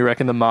trash and you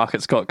reckon the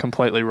market's got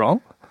completely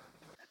wrong?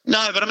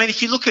 No, but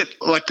if you look at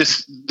like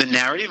the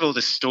narrative or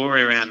the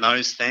story around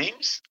those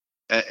themes,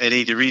 it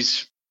either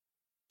is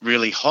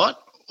really hot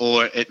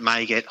or it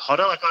may get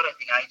hotter. Like, I don't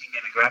think ageing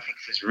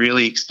demographics has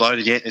really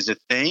exploded yet as a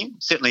theme.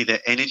 Certainly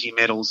the energy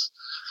metals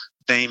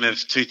theme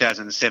of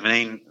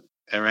 2017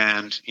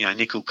 around,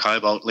 nickel,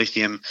 cobalt,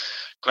 lithium,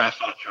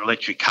 graphite for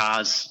electric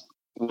cars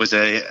was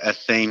a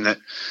theme that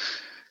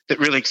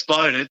really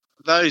exploded.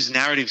 Those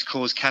narratives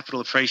cause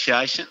capital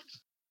appreciation.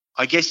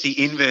 I guess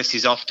the inverse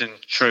is often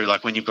true.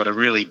 Like when you've got a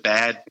really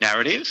bad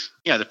narrative,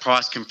 the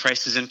price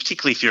compresses, and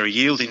particularly if you're a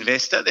yield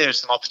investor, there are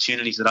some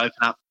opportunities that open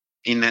up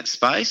in that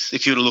space.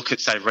 If you were to look at,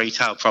 say,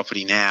 retail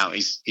property now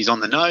is on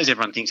the nose.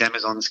 Everyone thinks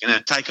Amazon's going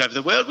to take over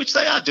the world, which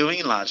they are doing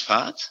in large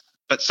parts.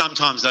 But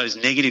sometimes those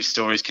negative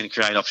stories can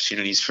create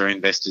opportunities for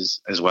investors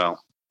as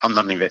well. I'm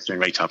not an investor in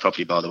retail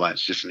property, by the way.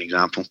 It's just an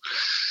example.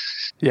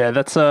 Yeah,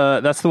 that's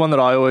the one that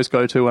I always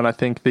go to when I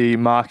think the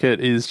market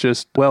is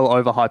just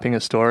overhyping a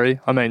story.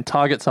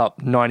 Target's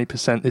up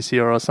 90% this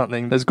year or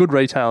something. There's good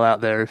retail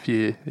out there if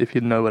you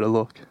know where to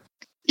look.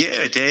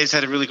 Yeah, Adairs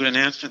had a really good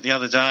announcement the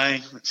other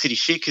day. City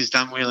Chic has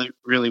done really,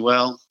 really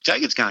well.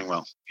 Jacob's going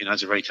well,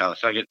 as a retailer.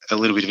 So I get a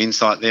little bit of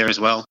insight there as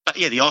well. But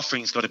yeah, the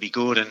offering's got to be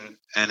good,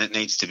 and it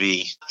needs to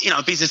be,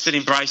 a business that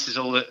embraces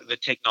all the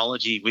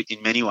technology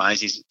in many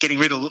ways is getting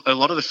rid of a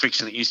lot of the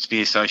friction that used to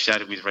be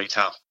associated with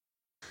retail.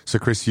 So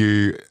Chris,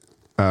 you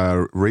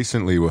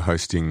recently were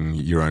hosting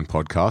your own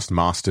podcast,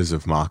 Masters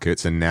of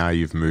Markets, and now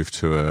you've moved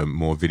to a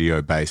more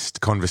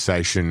video-based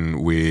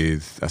conversation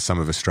with some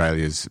of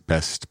Australia's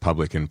best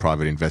public and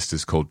private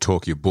investors called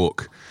Talk Your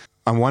Book.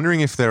 I'm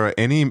wondering if there are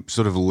any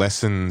sort of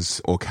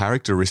lessons or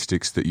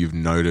characteristics that you've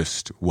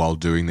noticed while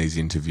doing these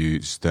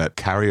interviews that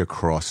carry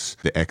across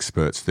the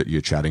experts that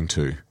you're chatting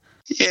to.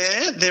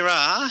 Yeah, there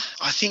are.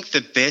 I think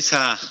the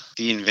better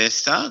the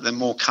investor, the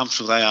more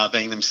comfortable they are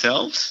being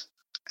themselves,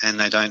 and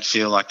they don't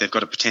feel like they've got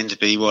to pretend to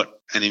be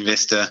what an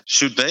investor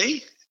should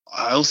be.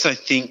 I also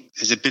think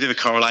there's a bit of a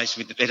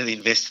correlation with the better the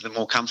investor, the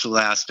more comfortable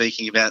they are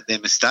speaking about their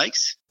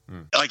mistakes.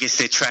 I guess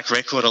their track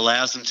record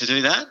allows them to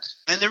do that.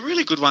 And the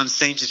really good ones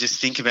seem to just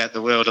think about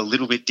the world a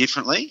little bit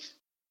differently.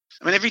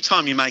 Every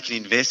time you make an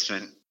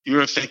investment,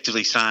 you're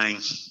effectively saying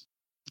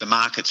the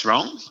market's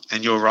wrong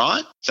and you're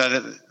right.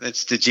 So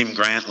that's the Jim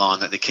Grant line,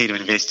 that the key to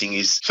investing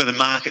is for the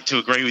market to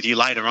agree with you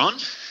later on.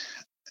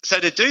 So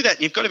to do that,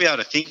 you've got to be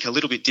able to think a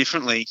little bit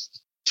differently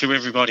to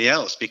everybody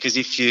else, because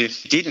if you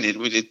didn't,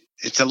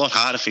 it's a lot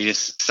harder for you to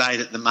say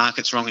that the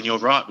market's wrong and you're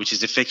right, which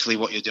is effectively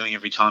what you're doing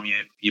every time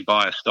you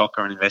buy a stock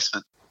or an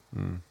investment.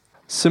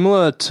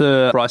 Similar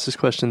to Bryce's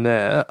question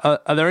there,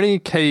 are there any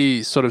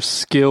key sort of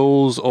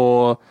skills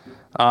or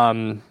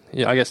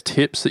I guess,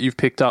 tips that you've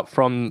picked up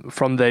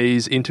from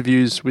these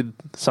interviews with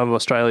some of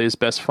Australia's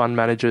best fund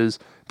managers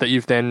that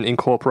you've then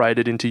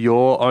incorporated into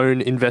your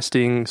own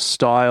investing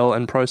style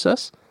and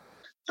process?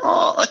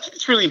 Oh, I think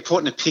it's really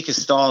important to pick a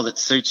style that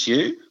suits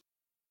you.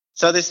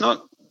 So there's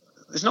not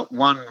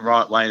one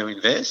right way to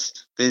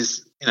invest.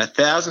 There's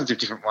thousands of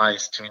different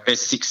ways to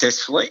invest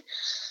successfully,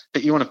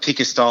 but you want to pick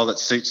a style that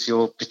suits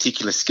your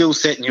particular skill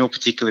set and your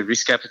particular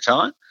risk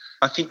appetite.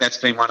 I think that's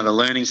been one of the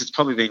learnings. It's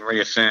probably been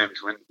reaffirmed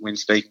when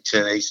speaking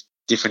to these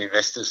different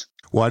investors.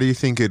 Why do you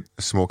think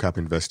small cap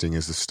investing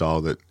is the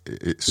style that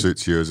it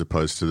suits you as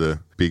opposed to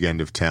the big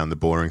end of town, the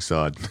boring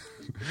side?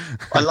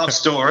 I love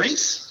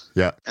stories.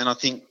 Yeah. And I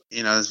think,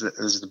 there's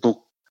the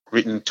book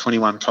written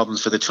 21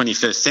 Problems for the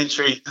 21st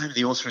Century.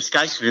 The author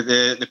escapes me.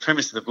 The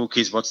premise of the book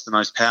is what's the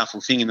most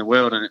powerful thing in the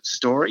world, and it's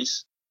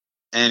stories.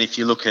 And if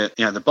you look at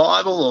the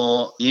Bible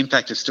or the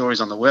impact of stories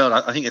on the world,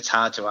 I think it's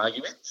hard to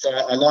argue with. So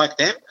I like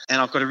them,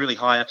 and I've got a really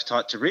high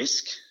appetite to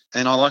risk,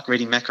 and I like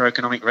reading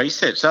macroeconomic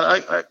research. So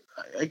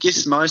I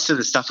guess most of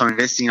the stuff I'm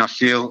investing in, I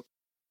feel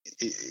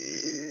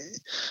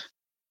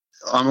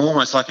I'm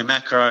almost like a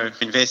macro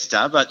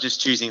investor, but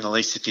just choosing the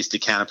least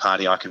sophisticated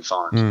counterparty I can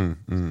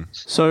find.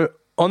 So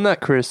on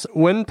that, Chris,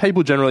 when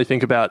people generally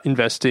think about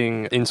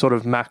investing in sort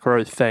of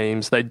macro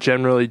themes, they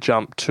generally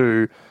jump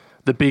to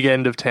the big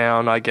end of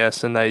town, I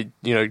guess, and they,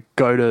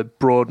 go to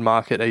broad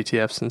market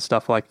ETFs and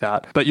stuff like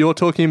that. But you're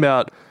talking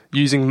about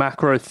using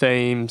macro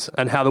themes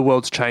and how the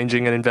world's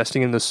changing and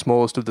investing in the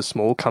smallest of the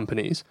small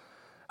companies.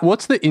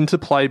 What's the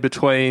interplay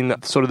between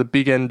sort of the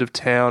big end of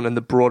town and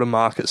the broader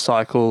market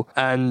cycle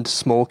and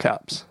small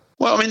caps?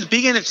 Well, the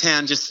big end of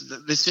town,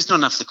 there's just not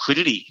enough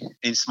liquidity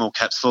in small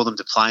caps for them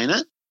to play in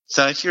it.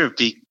 So if you're a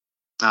big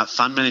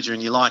fund manager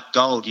and you like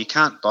gold, you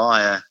can't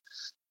buy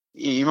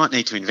you might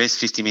need to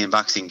invest $50 million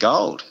in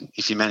gold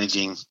if you're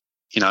managing,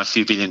 a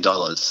few $1 billion.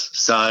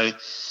 So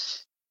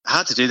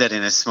hard to do that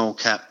in a small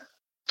cap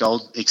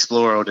gold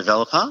explorer or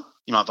developer.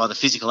 You might buy the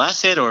physical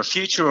asset or a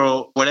future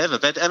or whatever.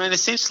 But,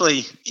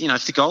 essentially,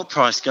 if the gold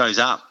price goes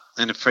up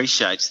and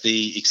appreciates,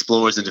 the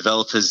explorers and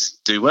developers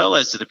do well,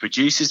 as do the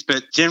producers.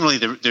 But generally,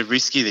 the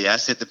riskier the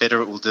asset, the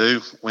better it will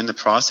do when the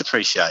price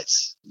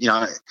appreciates.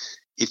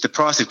 If the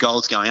price of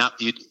gold's going up,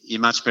 you're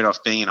much better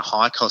off being in a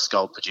high-cost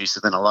gold producer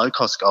than a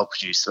low-cost gold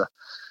producer,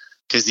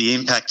 because the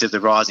impact of the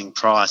rising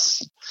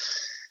price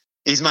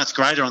is much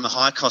greater on the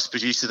high-cost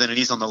producer than it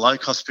is on the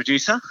low-cost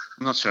producer.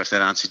 I'm not sure if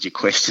that answered your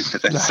question,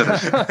 but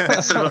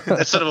that's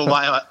sort of a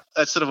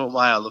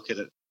way I look at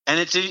it. And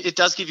it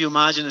does give you a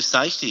margin of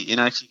safety.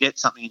 If you get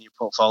something in your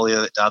portfolio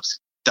that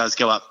does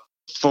go up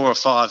 4 or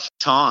 5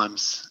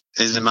 times,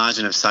 there's a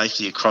margin of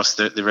safety across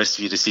the rest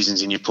of your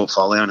decisions in your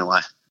portfolio in a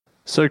way.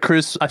 So,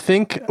 Chris, I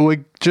think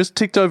we're just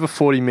ticked over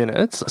 40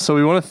 minutes. So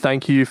we want to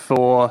thank you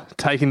for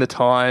taking the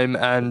time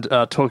and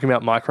talking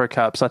about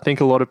microcaps. I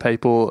think a lot of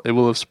people it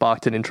will have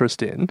sparked an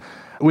interest in.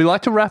 We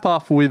like to wrap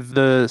up with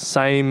the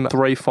same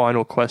 3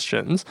 final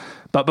questions.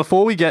 But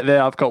before we get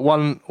there, I've got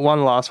one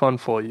last one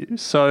for you.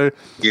 So,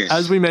 yes.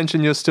 As we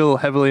mentioned, you're still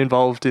heavily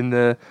involved in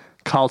the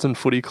Carlton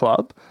Footy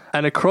Club.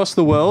 And across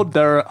the world,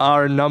 there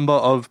are a number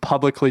of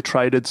publicly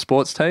traded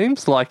sports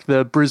teams, like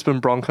the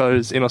Brisbane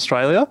Broncos in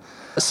Australia.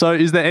 So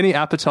is there any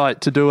appetite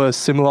to do a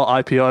similar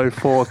IPO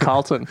for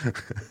Carlton?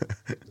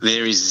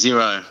 There is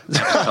zero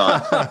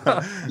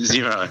appetite.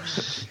 Zero.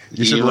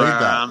 You should leave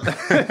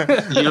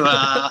that. You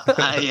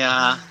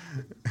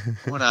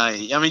are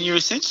you're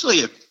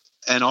essentially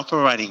an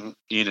operating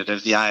unit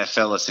of the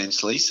AFL,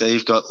 essentially. So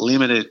you've got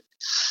limited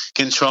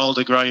control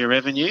to grow your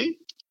revenue,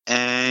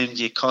 and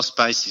your cost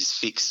base is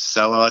fixed.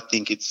 So I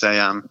think it's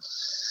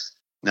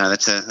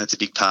that's a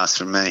big pass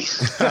from me.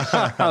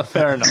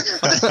 Fair enough.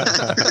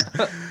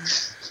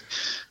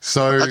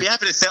 So I'd be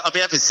happy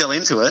to sell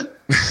into it.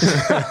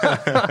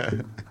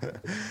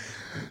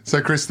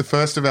 So, Chris, the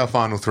first of our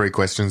final 3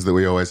 questions that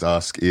we always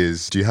ask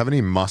is, do you have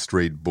any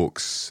must-read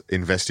books,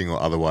 investing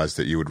or otherwise,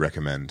 that you would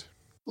recommend?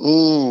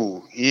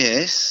 Oh,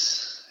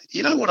 yes.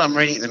 You know what I'm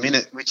reading at the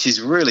minute, which is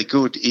really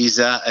good, is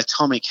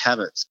Atomic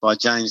Habits by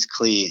James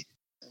Clear,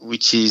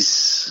 which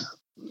is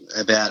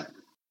about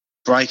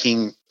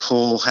breaking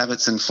poor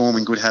habits and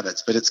forming good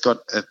habits, but it's got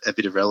a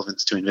bit of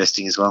relevance to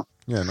investing as well.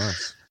 Yeah,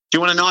 nice. Do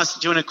you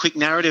want a quick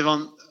narrative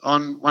on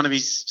one of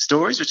his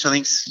stories, which I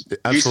think's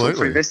useful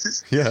for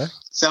investors? Yeah.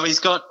 So he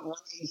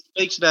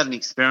speaks about an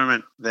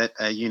experiment that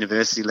a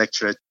university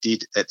lecturer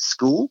did at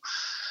school.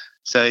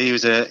 So he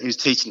was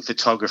teaching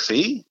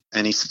photography,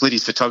 and he split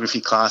his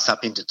photography class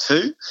up into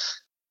 2,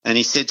 and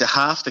he said to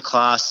half the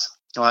class,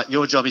 all right,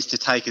 your job is to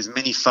take as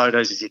many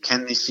photos as you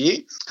can this year.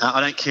 I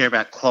don't care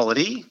about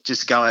quality.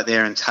 Just go out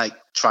there and take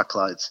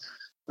truckloads.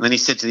 And then he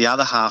said to the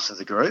other half of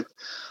the group,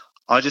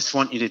 I just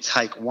want you to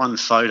take 1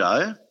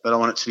 photo, but I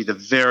want it to be the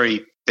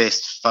very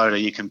best photo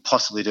you can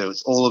possibly do.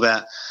 It's all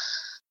about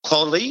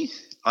quality.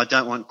 I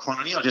don't want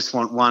quantity. I just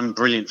want 1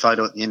 brilliant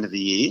photo at the end of the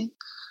year.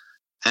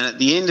 And at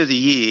the end of the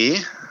year,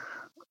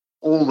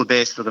 all the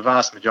best, or the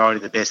vast majority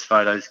of the best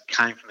photos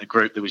came from the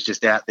group that was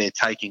just out there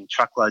taking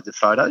truckloads of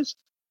photos,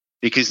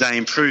 because they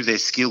improved their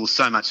skills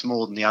so much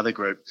more than the other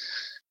group.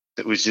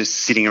 that was just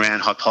sitting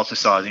around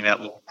hypothesising about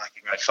what would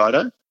make a great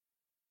photo.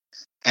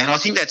 And I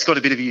think that's got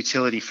a bit of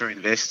utility for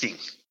investing.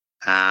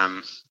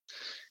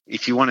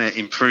 If you want to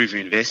improve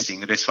your investing,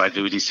 the best way to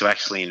do it is to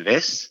actually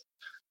invest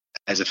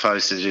as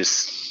opposed to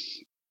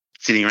just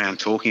sitting around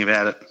talking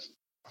about it.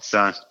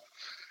 So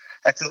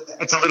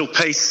it's a little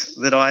piece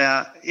that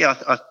I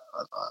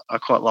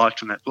quite liked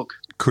from that book.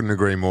 Couldn't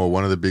agree more.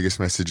 One of the biggest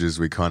messages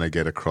we kind of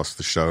get across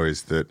the show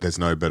is that there's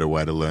no better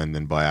way to learn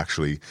than by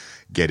actually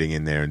getting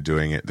in there and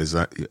doing it. There's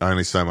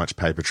only so much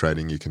paper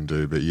trading you can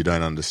do, but you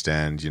don't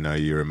understand,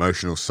 your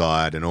emotional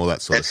side and all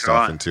that sort of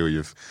stuff until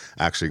you've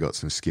actually got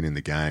some skin in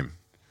the game.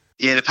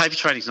 Yeah, the paper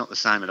trading's not the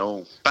same at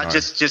all. But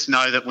just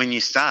know that when you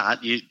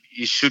start, you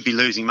should be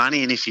losing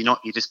money, and if you're not,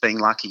 you're just being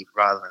lucky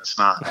rather than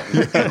smart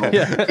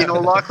in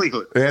all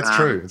likelihood. Yeah, it's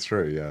true. It's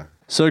true, yeah.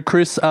 So,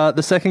 Chris,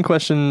 the second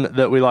question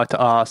that we like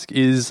to ask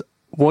is,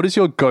 what is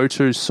your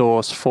go-to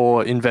source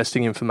for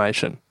investing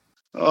information?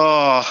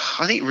 Oh,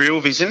 I think Real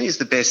Vision is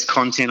the best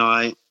content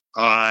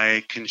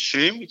I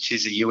consume, which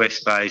is a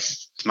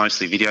US-based,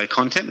 mostly video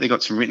content. They've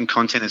got some written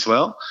content as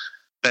well.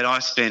 But I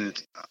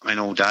spend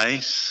all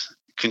day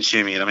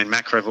consuming it.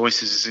 Macro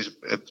Voices is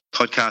a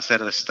podcast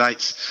out of the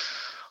States.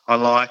 I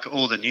like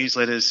all the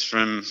newsletters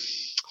from,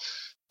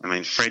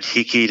 Fred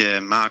Hickey to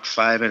Mark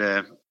Faber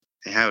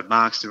to Howard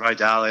Marks to Ray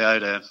Dalio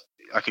to,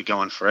 I could go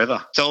on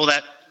forever. So all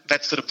that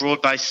sort of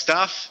broad-based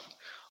stuff.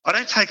 I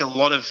don't take a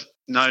lot of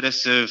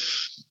notice of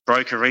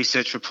broker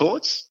research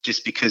reports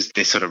just because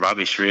they're sort of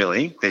rubbish,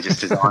 really. They're just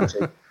designed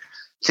to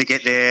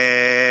keep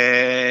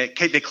their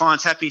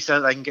clients happy so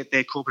they can get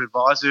their corporate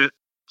advisor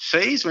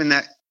fees when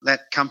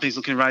that company's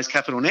looking to raise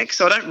capital next.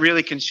 So I don't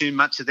really consume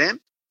much of them.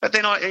 But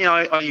then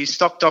I use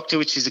Stock Doctor,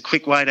 which is a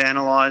quick way to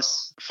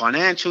analyse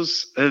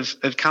financials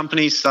of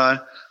companies. So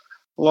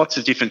lots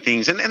of different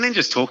things. And then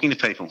just talking to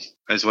people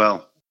as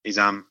well is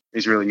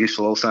really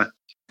useful also.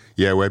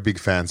 Yeah, we're big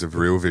fans of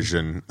Real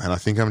Vision, and I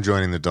think I'm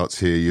joining the dots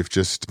here. You've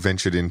just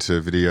ventured into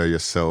video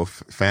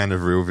yourself. Fan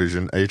of Real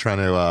Vision. Are you trying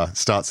to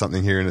start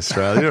something here in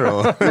Australia?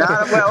 Or? No,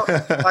 well,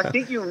 I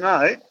think you'll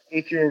know,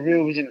 if you're a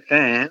Real Vision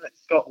fan, that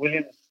Scott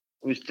Williams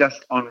was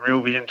just on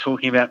Real Vision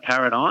talking about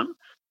Paradigm.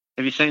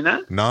 Have you seen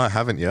that? No, I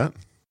haven't yet.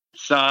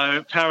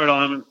 So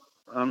Paradigm,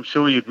 I'm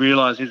sure you'd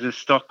realise, is a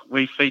stock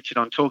we featured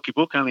on Talk Your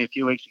Book only a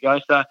few weeks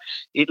ago. So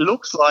it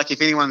looks like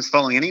if anyone's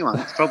following anyone,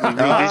 it's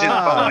probably Real Vision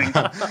following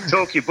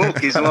Talk Your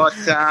Book is what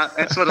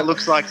that's what it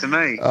looks like to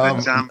me.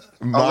 But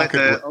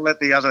I'll let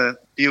the other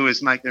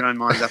viewers make their own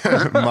minds up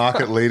on that.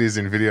 Market leaders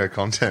in video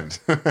content.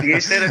 You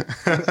said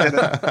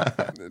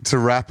it. To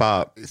wrap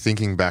up,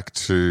 thinking back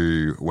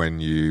to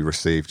when you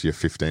received your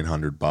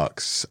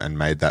 $1,500 and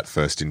made that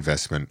first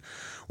investment,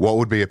 what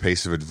would be a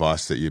piece of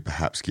advice that you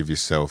perhaps give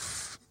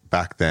yourself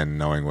back then,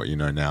 knowing what you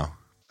know now?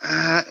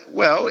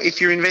 Well,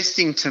 if you're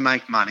investing to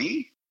make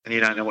money and you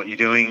don't know what you're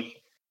doing,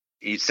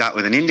 you start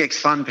with an index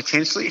fund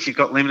potentially if you've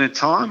got limited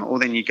time, or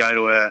then you go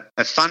to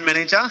a fund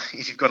manager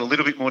if you've got a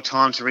little bit more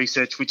time to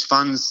research which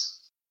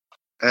funds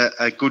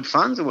are good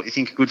funds or what you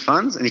think are good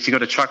funds. And if you've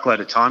got a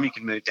truckload of time, you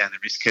can move down the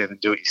risk curve and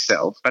do it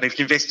yourself. But if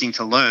you're investing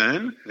to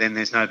learn, then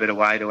there's no better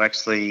way to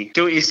actually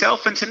do it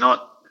yourself and to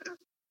not...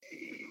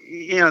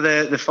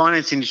 the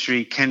finance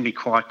industry can be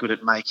quite good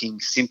at making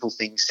simple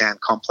things sound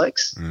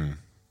complex.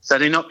 So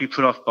do not be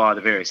put off by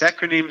the various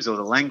acronyms or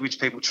the language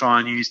people try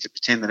and use to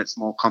pretend that it's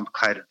more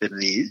complicated than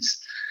it is.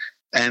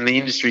 And the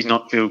industry is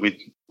not filled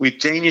with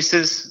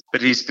geniuses,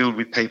 but it is filled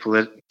with people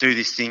that do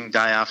this thing day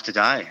after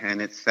day.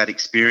 And it's that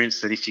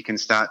experience that if you can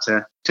start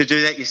to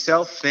do that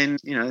yourself, then,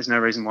 there's no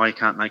reason why you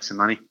can't make some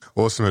money.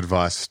 Awesome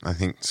advice. I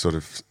think sort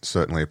of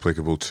certainly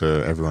applicable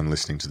to everyone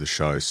listening to the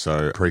show.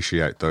 So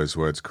appreciate those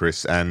words,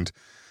 Chris. And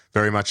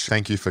very much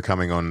thank you for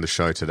coming on the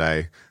show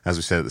today. As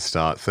we said at the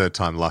start, third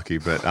time lucky,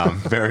 but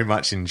very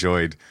much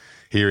enjoyed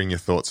hearing your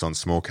thoughts on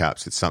small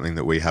caps. It's something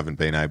that we haven't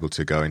been able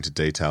to go into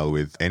detail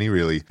with any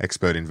really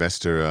expert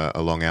investor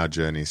along our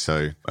journey.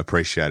 So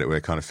appreciate it. We're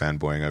kind of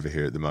fanboying over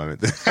here at the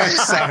moment.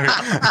 Thanks,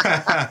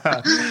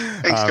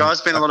 guys.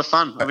 It's been a lot of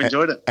fun. I've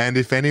enjoyed it. And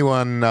if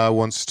anyone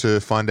wants to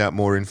find out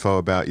more info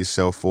about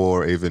yourself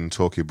or even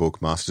Talk Your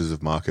Book, Masters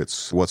of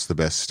Markets, what's the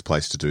best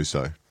place to do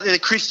so? The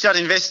Chris Judd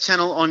Invest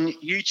channel on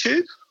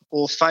YouTube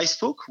or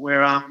Facebook,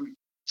 where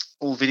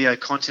all video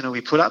content will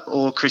be put up,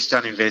 or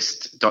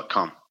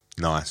chrisjuddinvest.com.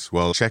 Nice.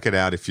 Well, check it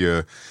out if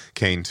you're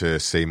keen to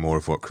see more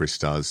of what Chris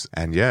does.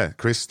 And yeah,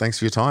 Chris, thanks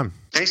for your time.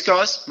 Thanks,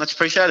 guys. Much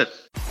appreciated.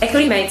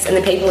 Equity Mates and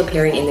the people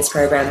appearing in this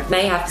program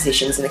may have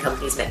positions in the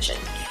companies mentioned.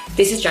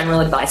 This is general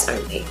advice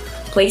only.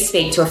 Please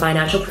speak to a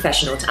financial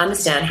professional to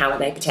understand how it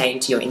may pertain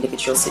to your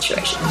individual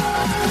situation.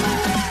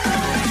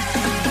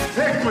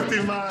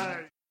 Equity Mates.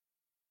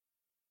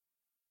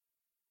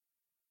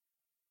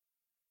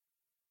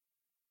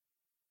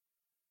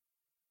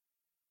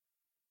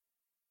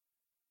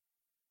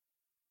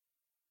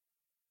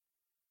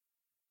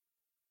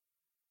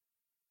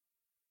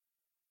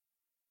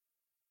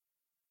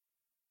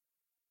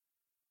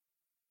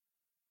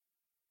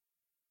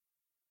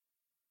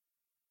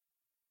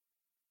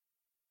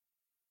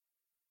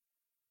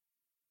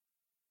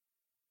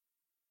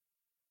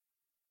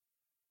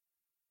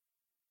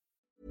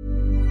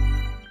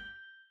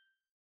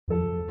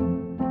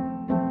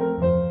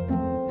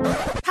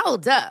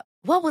 Hold up.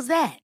 What was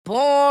that?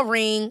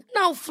 Boring.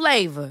 No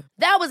flavor.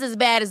 That was as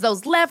bad as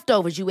those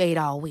leftovers you ate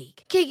all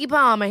week. Keke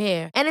Palmer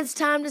here, and it's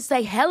time to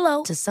say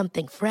hello to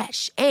something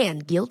fresh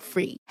and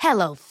guilt-free.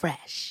 Hello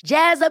Fresh.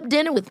 Jazz up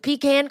dinner with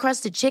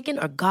pecan-crusted chicken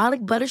or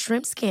garlic butter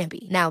shrimp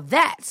scampi. Now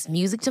that's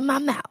music to my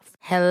mouth.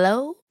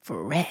 Hello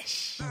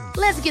Fresh.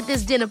 Let's get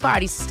this dinner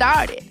party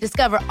started.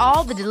 Discover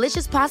all the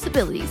delicious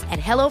possibilities at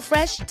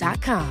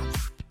hellofresh.com.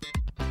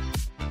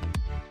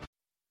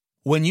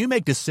 When you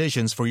make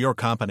decisions for your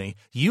company,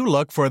 you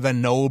look for the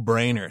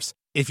no-brainers.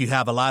 If you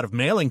have a lot of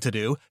mailing to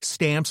do,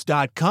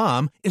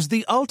 Stamps.com is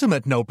the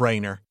ultimate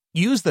no-brainer.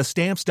 Use the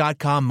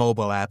Stamps.com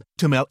mobile app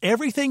to mail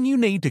everything you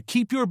need to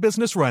keep your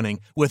business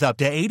running with up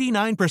to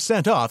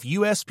 89% off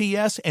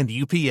USPS and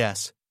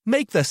UPS.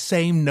 Make the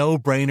same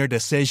no-brainer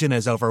decision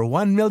as over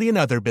 1 million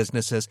other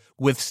businesses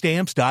with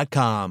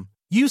Stamps.com.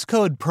 Use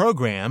code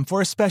PROGRAM for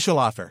a special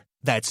offer.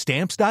 That's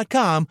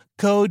Stamps.com,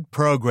 code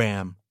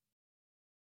PROGRAM.